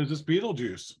 Is this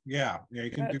Betelgeuse? Yeah,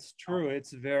 you can. That's true.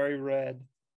 It's very red.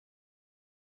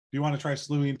 Do you want to try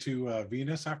slewing to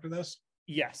Venus after this?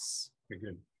 Yes. Okay,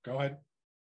 good. Go ahead.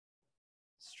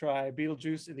 Let's try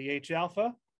Betelgeuse in the H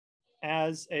alpha.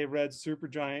 As a red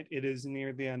supergiant, it is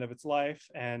near the end of its life,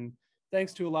 and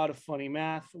thanks to a lot of funny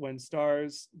math, when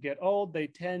stars get old, they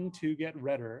tend to get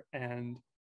redder, and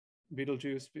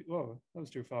Betelgeuse, whoa, that was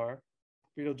too far.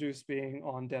 Betelgeuse being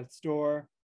on death's door,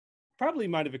 probably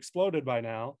might have exploded by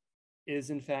now, is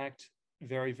in fact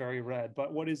very, very red.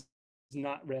 But what is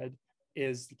not red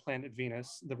is the planet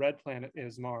Venus. The red planet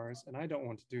is Mars, and I don't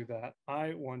want to do that.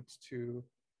 I want to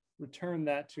return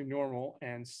that to normal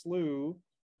and slew.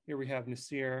 Here we have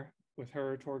Nasir with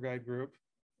her tour guide group.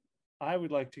 I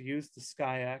would like to use the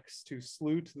SkyX to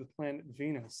slew to the planet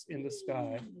Venus in the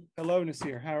sky. Hello,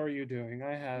 Nasir. How are you doing?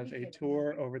 I have a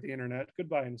tour over the internet.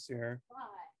 Goodbye, Nasir.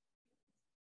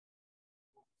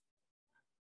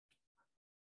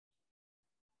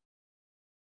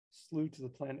 Slew to the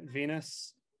planet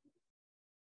Venus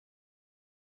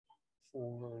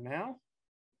for now.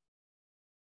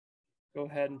 Go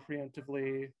ahead and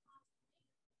preemptively.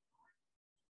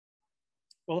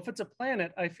 Well, if it's a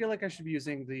planet, I feel like I should be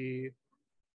using the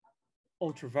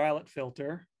ultraviolet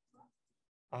filter.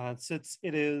 Since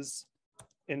it is,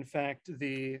 in fact,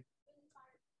 the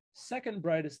second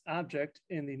brightest object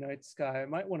in the night sky, I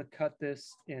might want to cut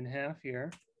this in half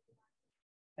here.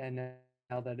 And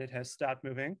now that it has stopped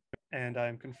moving, and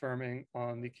I'm confirming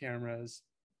on the cameras.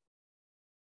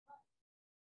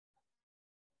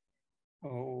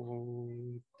 Oh,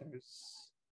 there's...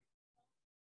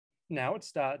 Now it's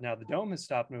stopped. Now the dome has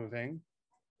stopped moving.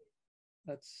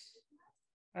 That's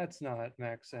not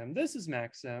Maxim. This is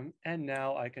Maxim, and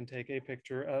now I can take a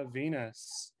picture of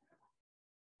Venus.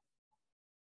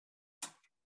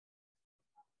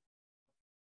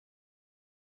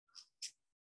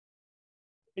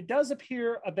 It does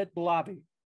appear a bit blobby,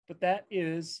 but that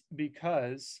is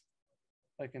because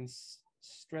I can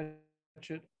stretch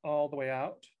it all the way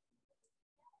out.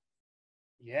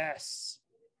 Yes.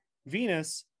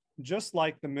 Venus, just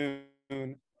like the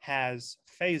moon, has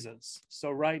phases.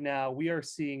 So right now we are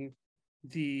seeing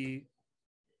the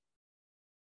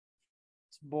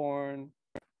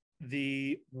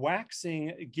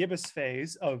waxing gibbous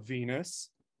phase of Venus.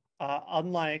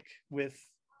 Unlike with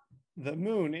the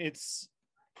moon, it's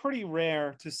pretty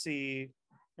rare to see,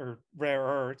 or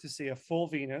rarer to see, a full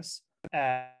Venus,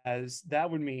 as that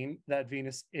would mean that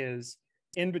Venus is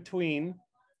in between,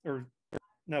 or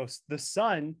no, the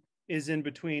sun is in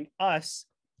between us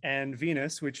and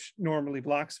Venus, which normally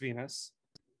blocks Venus.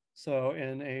 So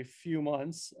in a few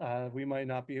months, we might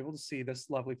not be able to see this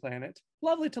lovely planet.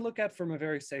 Lovely to look at from a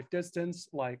very safe distance,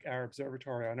 like our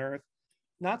observatory on Earth.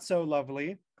 Not so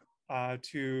lovely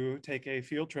to take a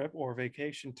field trip or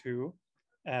vacation to,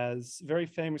 as very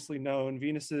famously known,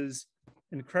 Venus's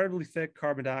incredibly thick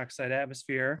carbon dioxide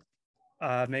atmosphere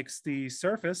makes the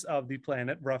surface of the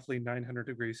planet roughly 900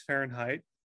 degrees Fahrenheit,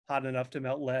 hot enough to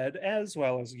melt lead, as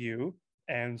well as you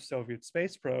and Soviet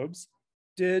space probes.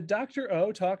 Did Dr.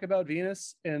 O talk about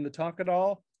Venus in the talk at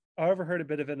all? I overheard a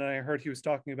bit of it, and I heard he was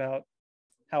talking about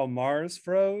how Mars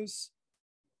froze.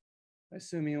 I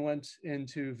assume he went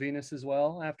into Venus as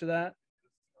well after that.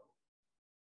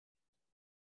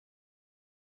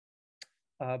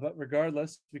 But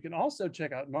regardless, we can also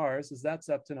check out Mars, as that's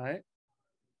up tonight.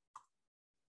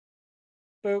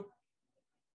 Boop.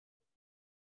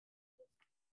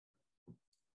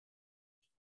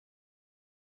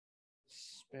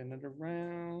 Spin it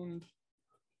around.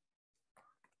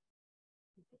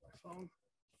 My phone.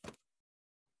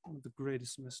 One of the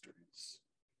greatest mysteries.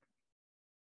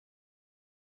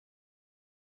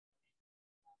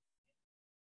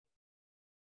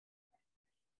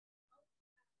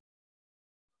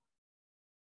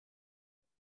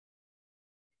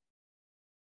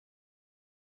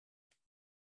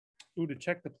 Ooh, to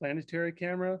check the planetary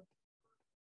camera.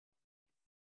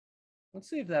 Let's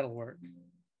see if that'll work.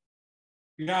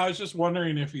 Yeah, I was just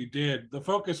wondering if you did. The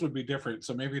focus would be different,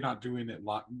 so maybe not doing it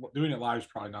live. Doing it live is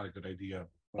probably not a good idea.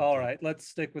 But, all right, let's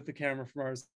stick with the camera from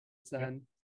ours then.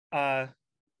 I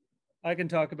can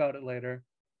talk about it later.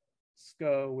 Let's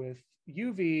go with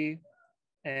UV,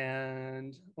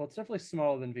 and well, it's definitely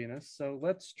smaller than Venus. So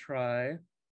let's try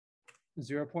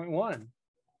 0.1.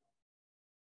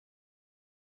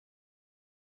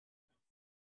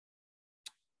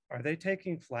 Are they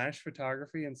taking flash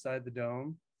photography inside the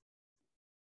dome?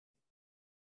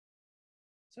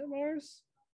 Is that Mars?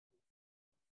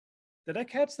 Did I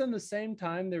catch them the same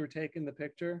time they were taking the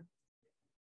picture?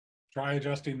 try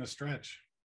adjusting the stretch.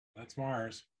 That's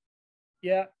Mars.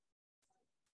 Yeah.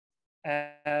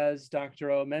 As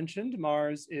Dr. O mentioned,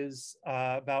 Mars is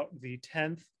about a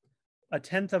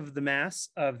tenth of the mass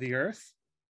of the Earth.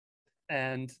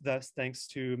 And thus, thanks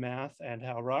to math and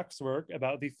how rocks work,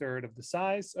 about the third of the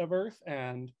size of Earth.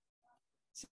 And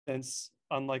since,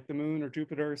 unlike the moon or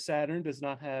Jupiter, Saturn does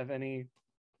not have any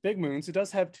big moons, it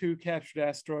does have 2 captured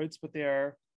asteroids, but they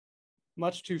are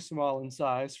much too small in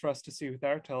size for us to see with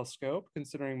our telescope,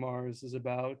 considering Mars is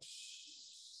about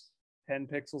 10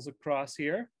 pixels across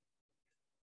here.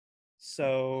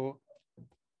 So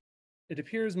it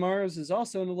appears Mars is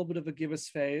also in a little bit of a give us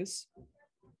phase,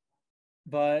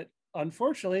 but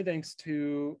unfortunately, thanks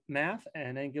to math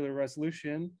and angular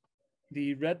resolution,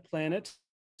 the red planet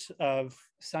of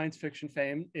science fiction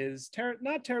fame is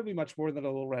not terribly much more than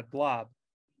a little red blob.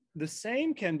 The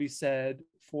same can be said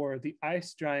for the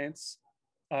ice giants,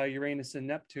 Uranus and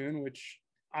Neptune, which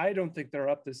I don't think they're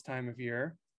up this time of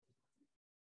year,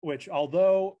 which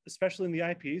although, especially in the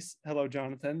eyepiece, hello,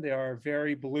 Jonathan, they are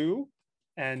very blue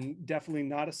and definitely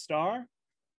not a star.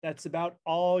 That's about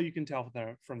all you can tell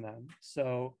from them.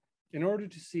 So in order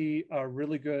to see a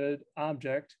really good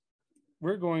object,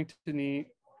 we're going to need,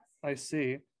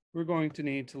 we're going to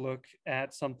need to look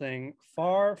at something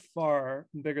far, far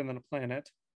bigger than a planet.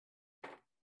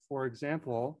 For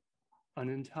example, an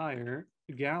entire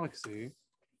galaxy.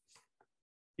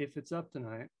 If it's up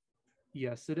tonight,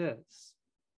 yes, it is.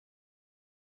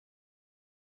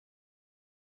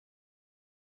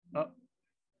 Oh,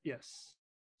 yes.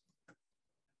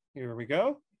 Here we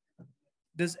go.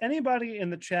 Does anybody in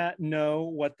the chat know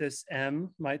what this M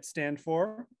might stand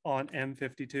for on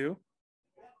M52?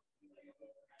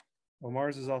 Well,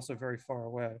 Mars is also very far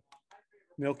away.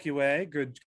 Milky Way,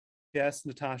 good guess,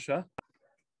 Natasha.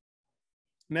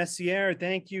 Messier,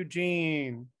 thank you,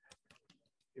 Gene.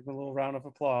 Give him a little round of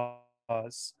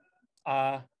applause.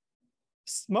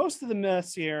 Most of the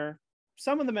Messier,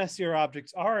 some of the Messier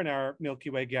objects are in our Milky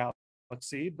Way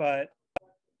galaxy, but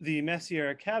the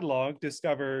Messier catalog,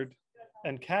 discovered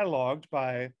and cataloged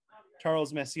by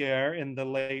Charles Messier in the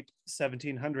late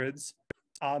 1700s,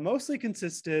 mostly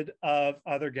consisted of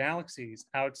other galaxies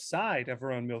outside of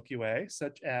our own Milky Way,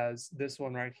 such as this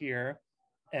one right here,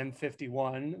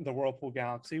 M51, the Whirlpool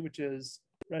Galaxy, which is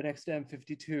right next to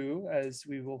M52, as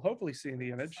we will hopefully see in the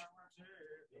image.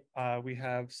 We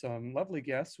have some lovely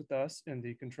guests with us in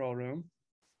the control room.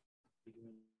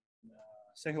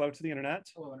 Say hello to the internet.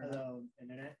 Hello,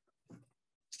 internet.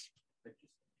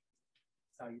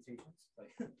 Salutations.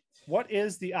 What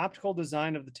is the optical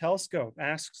design of the telescope?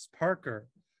 Asks Parker.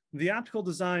 The optical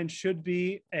design should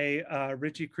be a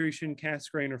Ritchie-Chrétien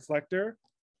cast-grain reflector.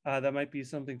 That might be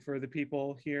something for the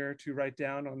people here to write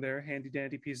down on their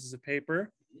handy-dandy pieces of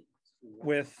paper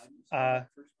with RITCHEY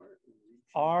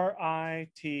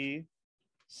CRIECHENCASSEGRIN.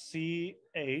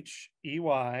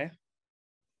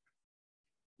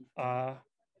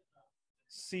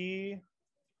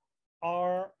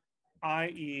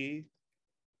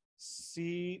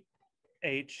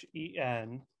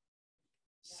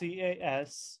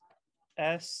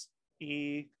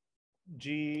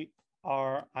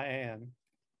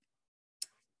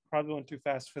 Probably went too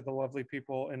fast for the lovely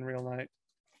people in real life.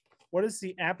 What is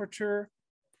the aperture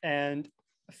and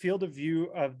field of view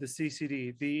of the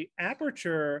CCD? The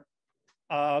aperture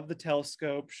of the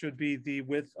telescope should be the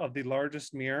width of the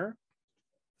largest mirror,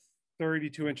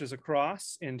 32 inches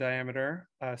across in diameter,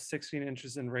 16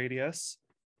 inches in radius.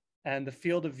 And the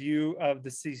field of view of the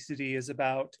CCD is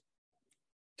about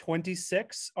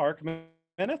 26 arc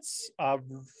minutes,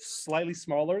 slightly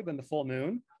smaller than the full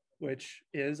moon, which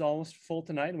is almost full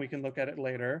tonight, and we can look at it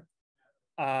later.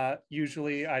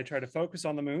 Usually I try to focus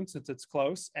on the moon since it's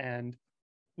close and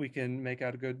we can make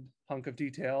out a good hunk of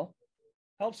detail.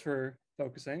 Helps for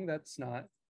focusing. That's not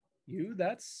you,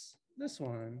 that's this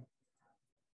one.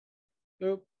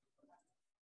 Oop.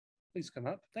 Please come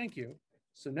up. Thank you.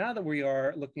 So now that we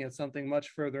are looking at something much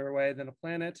further away than a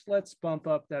planet, let's bump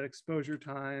up that exposure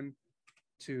time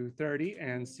to 30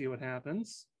 and see what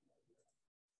happens.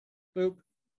 Boop.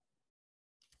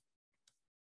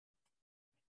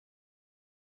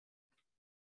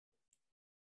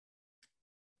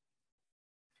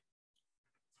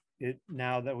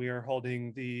 Now that we are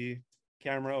holding the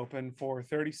camera open for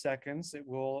 30 seconds, it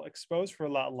will expose for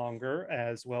a lot longer,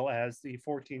 as well as the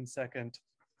 14-second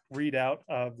readout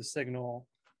of the signal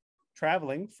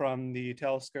traveling from the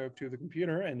telescope to the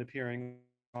computer and appearing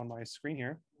on my screen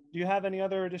here. Do you have any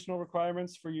other additional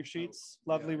requirements for your sheets,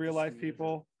 lovely real life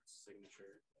people?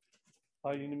 Signature.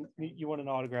 Oh, you want an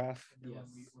autograph? Yes.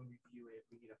 When we view it,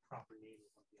 we need a proper name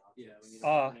of one of the objects. Yeah, we need a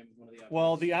Uh, proper name of one of the objects.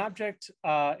 Well, the object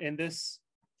in this,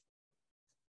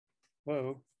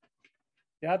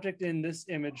 the object in this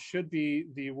image should be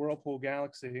the Whirlpool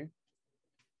Galaxy.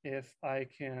 If I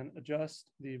can adjust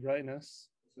the brightness.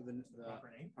 So the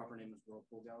proper name is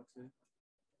Whirlpool Galaxy.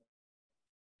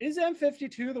 Is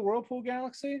M52 the Whirlpool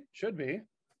Galaxy? Should be.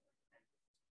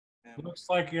 Looks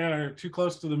like you're too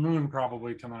close to the moon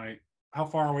probably tonight. How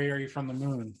far away are you from the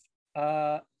moon?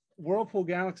 Whirlpool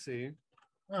Galaxy.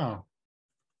 Oh,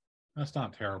 that's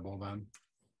not terrible then.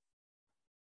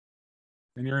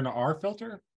 And you're in the R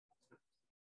filter?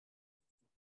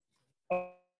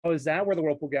 Oh, is that where the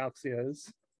Whirlpool Galaxy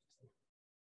is?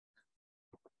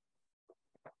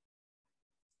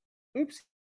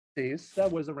 Oopsies, that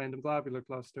was a random globular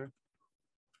cluster.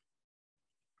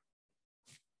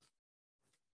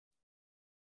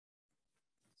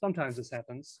 Sometimes this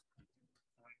happens.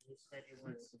 You said it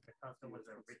was the custom was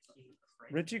a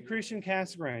Ritchie Cretan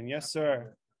Cassegrain, yes,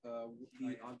 sir. The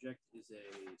object is a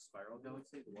spiral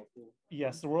galaxy, the Whirlpool.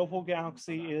 Yes, the Whirlpool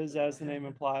Galaxy is, as the name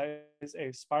implies,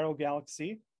 a spiral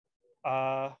galaxy.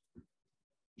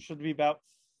 Should be about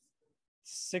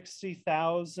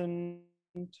 60,000.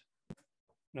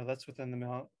 No, that's within the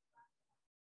mount.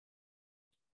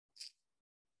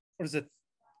 What is it?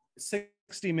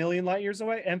 60 million light years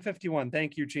away? M51.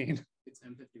 Thank you, Gene. It's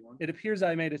M51. It appears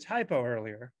I made a typo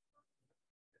earlier.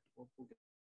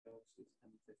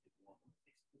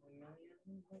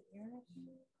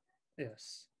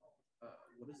 Yes.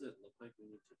 What does it look like? We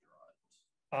need to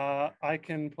draw it. I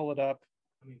can pull it up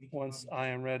once I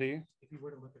am ready. If you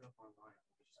were to look it up online,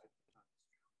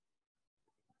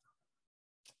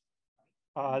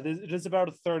 It is about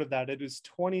a third of that. It is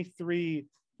 23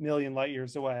 million light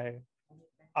years away.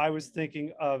 I was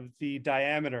thinking of the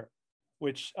diameter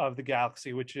of the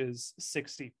galaxy, which is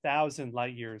 60,000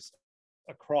 light years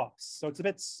across. So it's a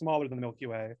bit smaller than the Milky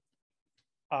Way.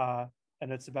 And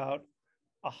it's about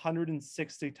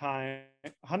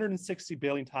 160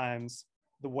 billion times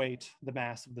the weight, the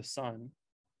mass of the sun.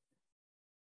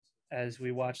 As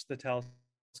we watch the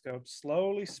telescope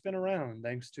slowly spin around,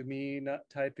 thanks to me not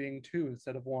typing 2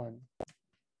 instead of 1.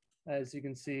 As you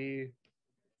can see,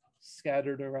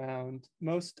 scattered around,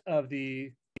 most of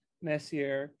the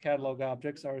Messier catalog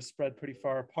objects are spread pretty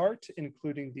far apart,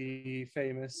 including the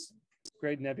famous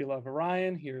Great Nebula of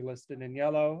Orion, here listed in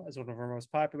yellow as one of our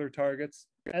most popular targets,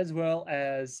 as well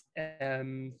as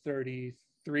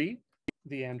M33,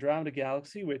 the Andromeda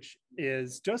Galaxy, which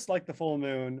is just like the full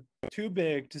moon, too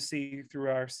big to see through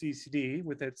our CCD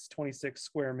with its 26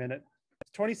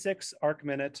 arc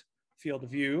minute field of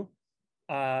view.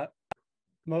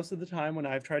 Most of the time when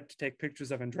I've tried to take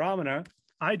pictures of Andromeda,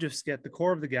 I just get the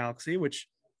core of the galaxy, which,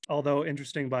 although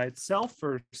interesting by itself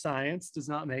for science, does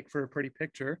not make for a pretty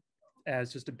picture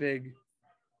as just a big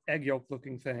egg yolk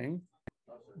looking thing.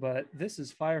 But this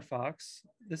is Firefox.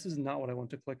 This is not what I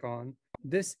want to click on.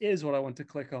 This is what I want to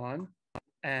click on.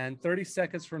 And 30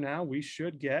 seconds from now, we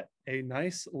should get a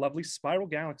nice, lovely spiral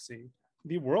galaxy,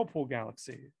 the Whirlpool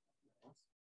Galaxy.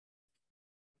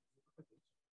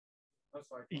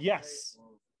 Yes,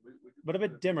 but a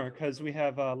bit dimmer because we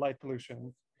have light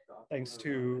pollution, thanks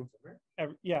to,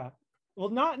 well,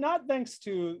 not thanks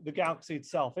to the galaxy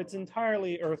itself. It's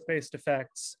entirely Earth-based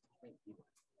effects.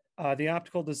 The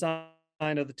optical design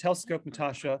of the telescope,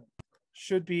 Natasha,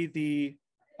 should be the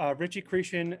Ritchie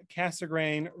Cretan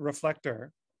Cassegrain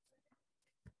reflector.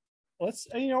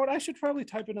 You know what? I should probably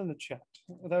type it in the chat.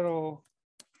 That'll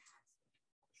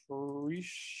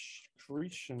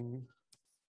Cretan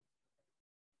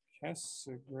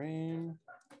Cassegrain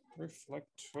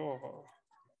reflector.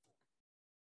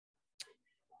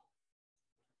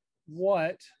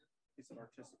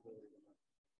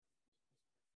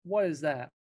 What is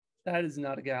that? That is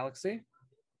not a galaxy.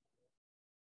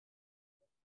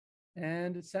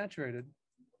 And it's saturated.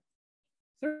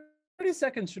 30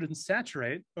 seconds shouldn't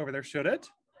saturate over there, should it?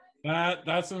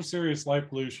 That's some serious light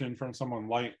pollution from someone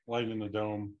lighting the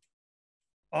dome.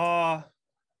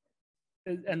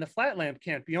 and the flat lamp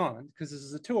can't be on because this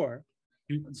is a tour.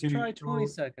 Let's try 20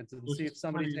 seconds and see if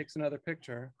somebody takes another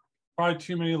picture. Probably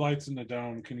too many lights in the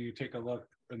dome. Can you take a look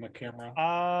in the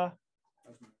camera?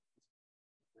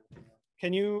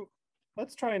 Can you,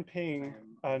 let's try and ping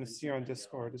Nasir on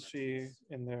Discord. Is she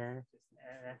in there?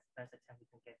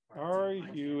 Are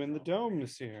you in the dome,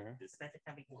 Nasir?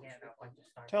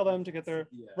 Tell them to get their,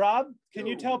 Rob, can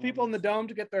you tell people in the dome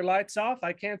to get their lights off?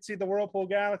 I can't see the Whirlpool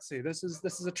Galaxy. This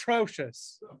is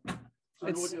atrocious.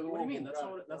 What do you mean? That's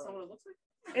not what it looks like?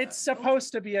 It's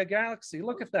supposed to be a galaxy.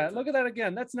 Look at that. Look at that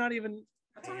again. That's not even.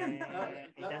 It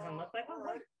doesn't look like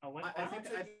one. I think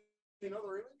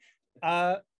another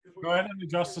image. Go ahead and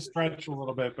adjust the stretch a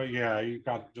little bit, but yeah, you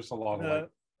got just a lot of light.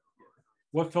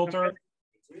 What filter?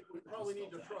 We probably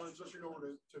need to transition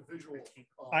over to visual.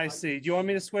 I see. Do you want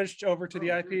me to switch over to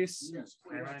the eyepiece? Yes,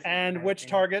 please. And which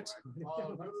target?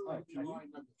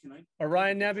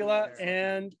 Orion Nebula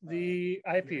and the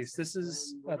eyepiece. This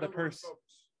is the person.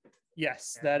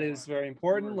 Yes, that is very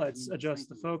important. Let's adjust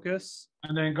the focus.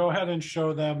 And then go ahead and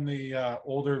show them the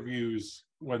older views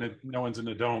when no one's in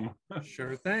the dome.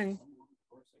 Sure thing.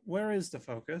 Where is the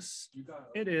focus?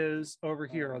 It is over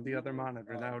here on the other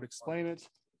monitor. That would explain it.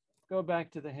 Go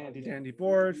back to the handy dandy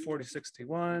board,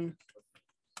 4061.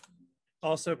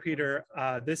 Also, Peter,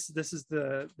 this is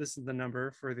the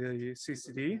number for the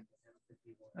CCD.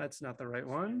 That's not the right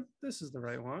one. This is the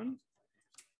right one.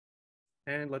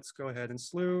 And let's go ahead and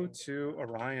slew to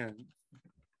Orion.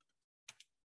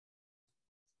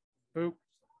 Boop.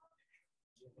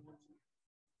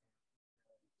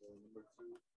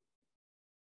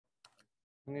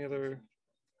 Any other?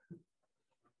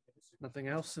 Nothing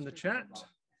else in the chat?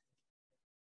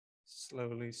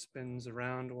 Slowly spins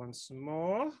around once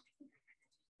more.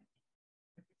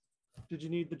 Did you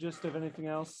need the gist of anything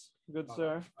else, good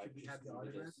sir? Could we have the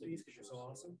autograph, please? Because you're so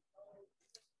awesome.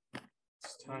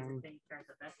 It's time.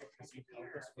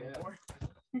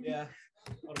 Yeah,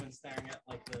 I would have been staring at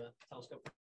like the telescope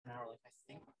for an hour. Like I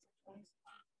think.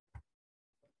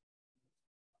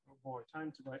 Oh boy,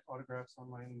 time to write autographs on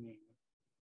my name.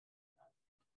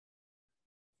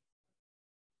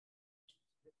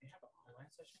 They have an online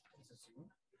session. It's a Zoom.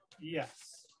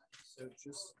 Yes. So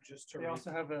just to they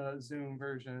also have a Zoom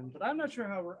version, but I'm not sure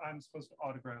how I'm supposed to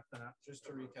autograph that. Just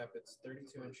to recap, it's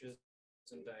 32 inches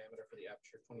in diameter for the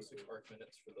aperture, 26 arc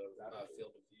minutes for the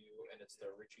field of view, and it's the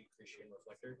Ritchie-Christian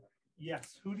reflector.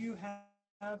 Yes. Who do you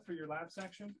have for your lab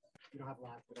section? We don't have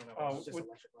lab. We don't have.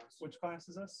 Which class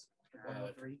is this?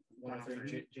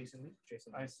 103. Jason Lee.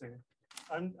 Jason. I see.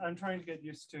 I'm trying to get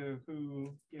used to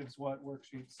who gives what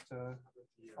worksheets to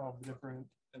all the different.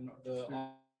 And the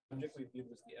object we viewed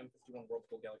was the M51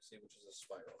 Whirlpool Galaxy, which is a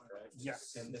spiral, correct?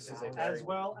 Yes. And this is a as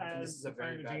well as the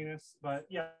very genus, but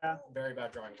yeah. Very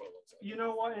bad drawing of what it looks like. You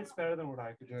know what? It's better than what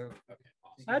I could do. Okay.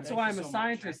 Awesome. That's why I'm a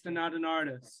scientist and not an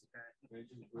artist.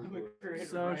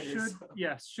 So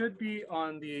should be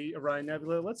on the Orion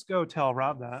Nebula. Let's go tell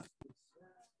Rob that.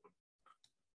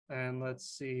 And let's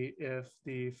see if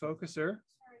the focuser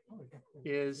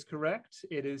is correct.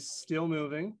 It is still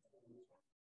moving.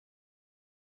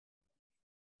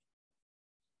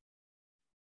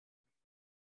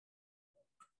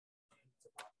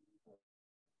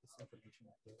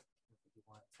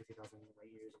 Light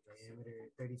years of diameter,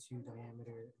 32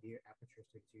 diameter, the aperture is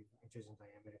 32 inches in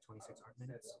diameter, 26 arc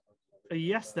minutes.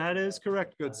 Yes, that is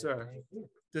correct, good sir.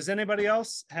 Does anybody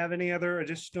else have any other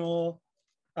additional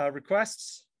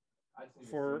requests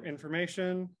for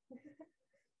information?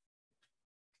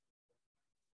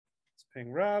 Let's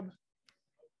ping Rob.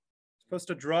 Supposed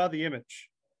to draw the image.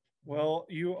 Well,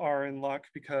 you are in luck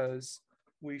because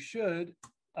we should,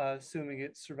 assuming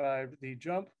it survived the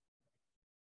jump.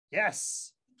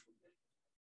 Yes.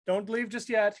 Don't leave just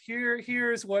yet.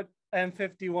 Here's what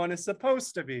M51 is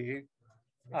supposed to be,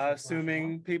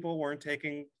 assuming people weren't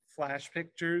taking flash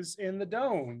pictures in the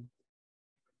dome.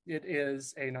 It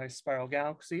is a nice spiral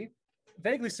galaxy,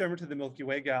 vaguely similar to the Milky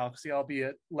Way galaxy,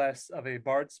 albeit less of a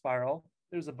barred spiral.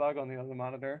 There's a bug on the other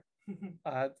monitor.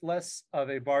 Less of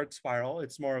a barred spiral.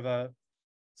 It's more of a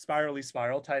spirally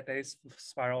spiral, type A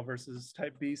spiral versus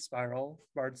type B spiral,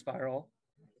 barred spiral.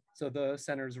 So the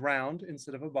center is round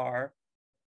instead of a bar.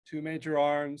 Two major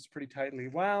arms pretty tightly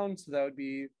wound. So that would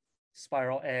be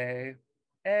spiral A.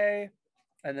 And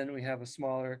then we have a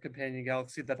smaller companion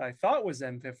galaxy that I thought was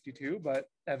M52, but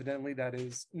evidently that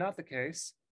is not the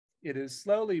case. It is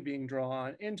slowly being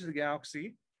drawn into the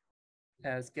galaxy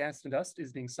as gas and dust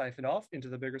is being siphoned off into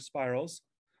the bigger spirals.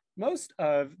 Most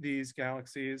of these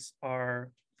galaxies are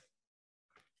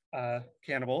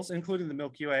cannibals, including the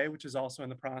Milky Way, which is also in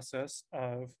the process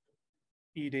of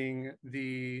eating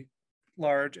the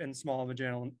large and small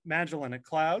Magellanic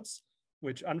clouds,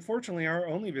 which unfortunately are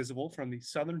only visible from the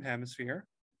southern hemisphere.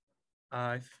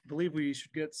 I believe we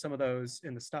should get some of those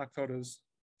in the stock photos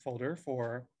folder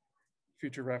for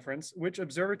future reference. Which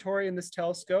observatory is this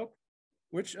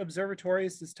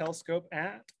telescope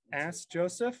at? Asked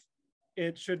Joseph.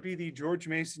 It should be the George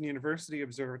Mason University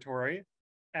Observatory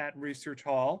at Research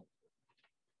Hall.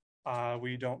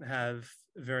 We don't have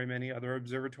very many other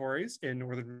observatories in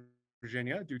Northern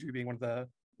Virginia due to being one of the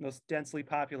most densely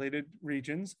populated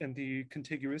regions in the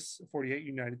contiguous 48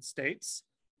 United States.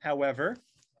 However,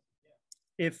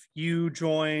 if you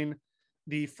join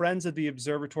the Friends of the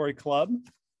Observatory Club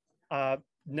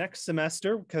next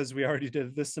semester, because we already did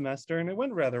it this semester and it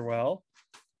went rather well,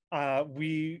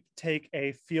 we take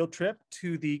a field trip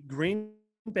to the Green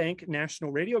Bank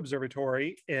National Radio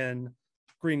Observatory in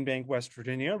Green Bank, West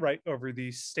Virginia, right over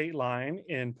the state line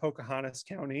in Pocahontas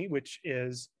County, which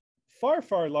is far,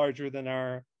 far larger than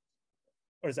our,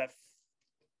 what is that,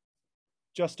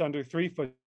 just under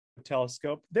 3-foot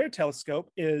telescope. Their telescope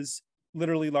is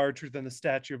literally larger than the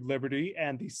Statue of Liberty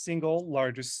and the single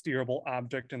largest steerable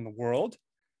object in the world.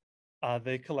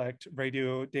 They collect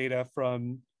radio data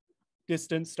from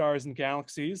distant stars and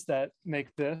galaxies that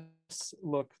make this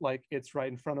look like it's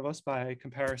right in front of us by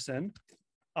comparison.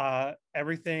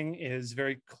 Everything is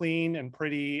very clean and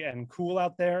pretty and cool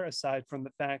out there, aside from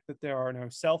the fact that there are no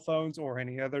cell phones or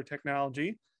any other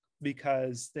technology,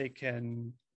 because they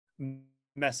can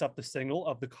mess up the signal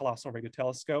of the colossal radio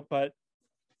telescope, but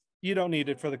you don't need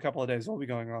it for the couple of days we'll be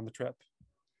going on the trip.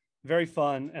 Very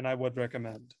fun, and I would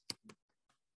recommend.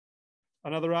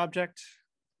 Another object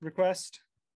request?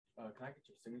 Can I get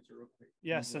your signature real quick?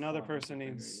 Yes, another person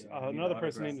needs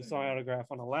to sign autograph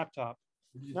on a laptop.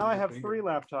 Now I have 3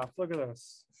 laptops. Look at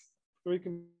this. 3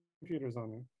 computers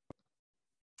on me.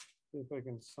 See if I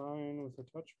can sign with a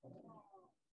touchpad.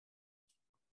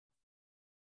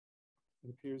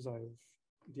 It appears I've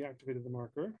deactivated the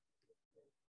marker.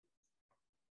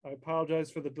 I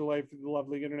apologize for the delay for the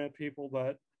lovely internet people,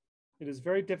 but it is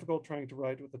very difficult trying to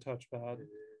write with a touchpad.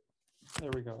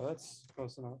 There we go. That's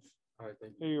close enough. All right,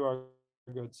 thank you. Here you are.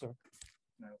 Good, sir.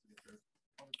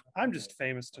 I'm just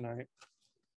famous tonight.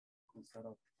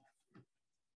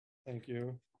 Thank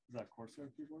you. Is that Corsair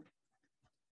keyboard?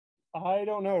 I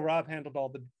don't know. Rob handled all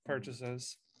the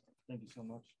purchases. Thank you so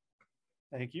much.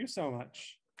 Thank you so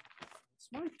much. It's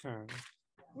my turn.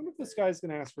 I wonder if this guy's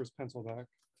going to ask for his pencil back.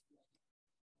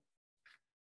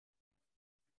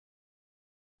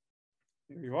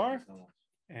 Here you are.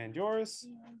 And yours.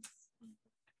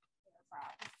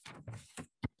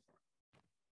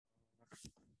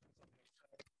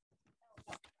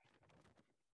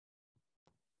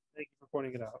 Thank you for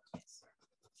pointing it out.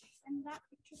 And that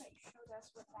picture that you showed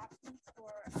us, was that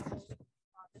for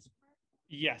this part?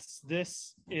 Yes,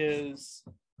 this is,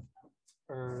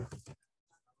 I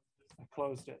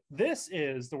closed it. This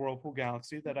is the Whirlpool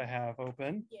Galaxy that I have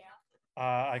open. Yeah.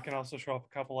 I can also show up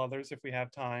a couple others if we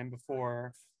have time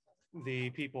before the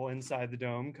people inside the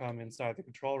dome come inside the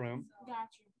control room. Got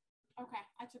you. Okay,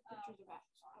 I took pictures of that.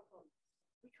 So I will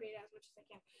recreate as much as I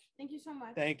can. Thank you so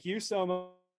much. Thank you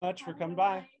so much for coming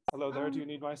by. Hello there. Do you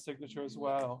need my signature as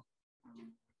well?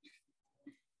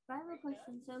 I have a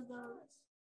question. So the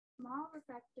small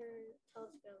refractor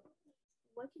telescope,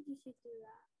 what could you see through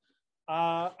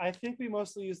that? I think we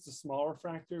mostly use the small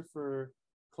refractor for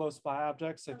close by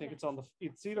objects. I think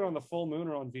it's either on the full moon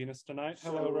or on Venus tonight.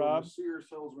 Hello, Rob. Sears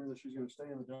tells me that she's going to stay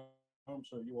in the dome,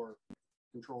 so you are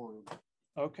controller.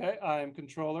 Okay, I am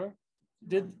controller.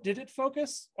 Did it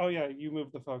focus? Oh yeah, you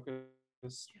moved the focus.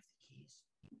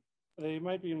 They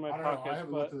might be in my pocket. I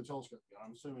haven't looked at the telescope yet.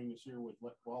 I'm assuming this year would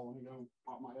let. Well, let me go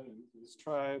pop my head in. Let's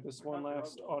try this one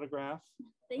last autograph.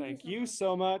 Thank you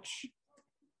so much.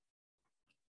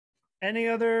 Any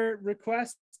other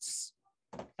requests?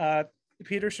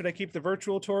 Peter, should I keep the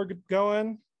virtual tour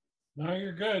going? No,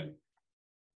 you're good.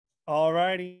 All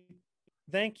righty.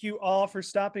 Thank you all for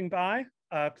stopping by.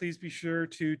 Please be sure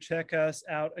to check us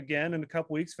out again in a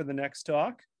couple weeks for the next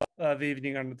talk of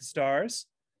Evening Under the Stars.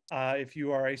 If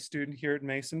you are a student here at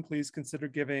Mason, please consider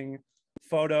giving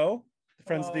Photo,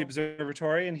 Friends of the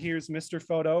Observatory. And here's Mr.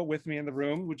 Photo with me in the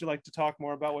room. Would you like to talk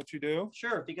more about what you do?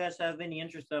 Sure. If you guys have any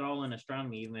interest at all in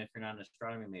astronomy, even if you're not an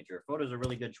astronomy major, Photo is a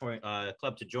really good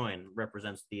club to join.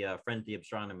 Represents the Friends of the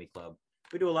Astronomy Club.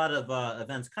 We do a lot of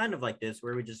events kind of like this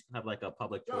where we just have like a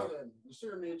public tour. Jonathan, the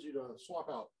seer needs you to swap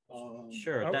out.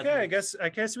 Sure. Okay, I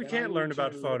guess we can't learn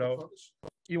about Photo.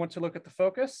 You want to look at the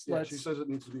focus? Yeah, she says it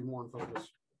needs to be more in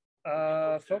focus.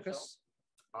 Focus.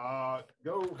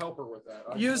 Go help her with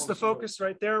that. Use the focus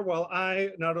right there while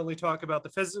I not only talk about the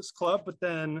physics club, but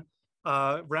then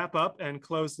wrap up and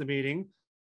close the meeting.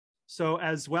 So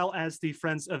as well as the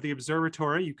Friends of the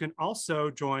Observatory, you can also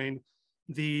join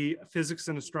the Physics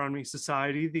and Astronomy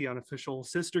Society, the unofficial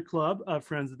sister club of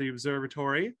Friends of the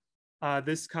Observatory.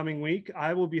 This coming week,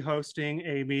 I will be hosting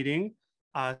a meeting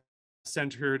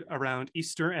centered around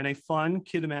Easter and a fun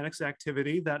kinematics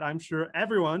activity that I'm sure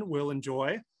everyone will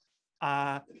enjoy.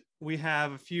 We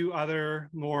have a few other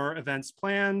more events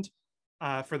planned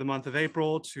for the month of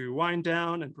April to wind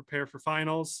down and prepare for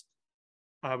finals,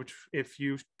 which if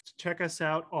you check us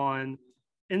out on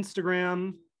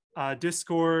Instagram,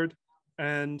 Discord,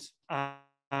 and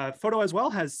Photo as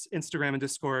well has Instagram and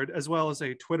Discord, as well as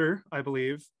a Twitter, I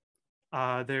believe.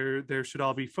 There should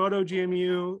all be Photo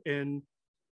GMU in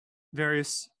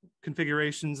various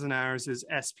configurations, and ours is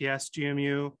SPS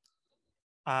GMU.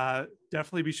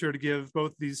 Definitely be sure to give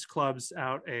both of these clubs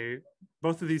a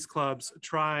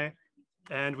try,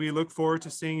 and we look forward to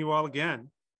seeing you all again.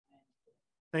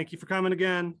 Thank you for coming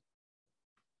again.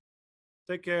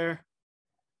 Take care.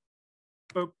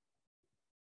 Boop.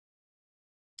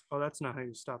 Oh, that's not how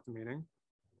you stop the meeting.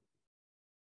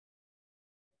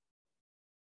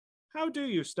 How do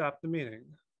you stop the meeting?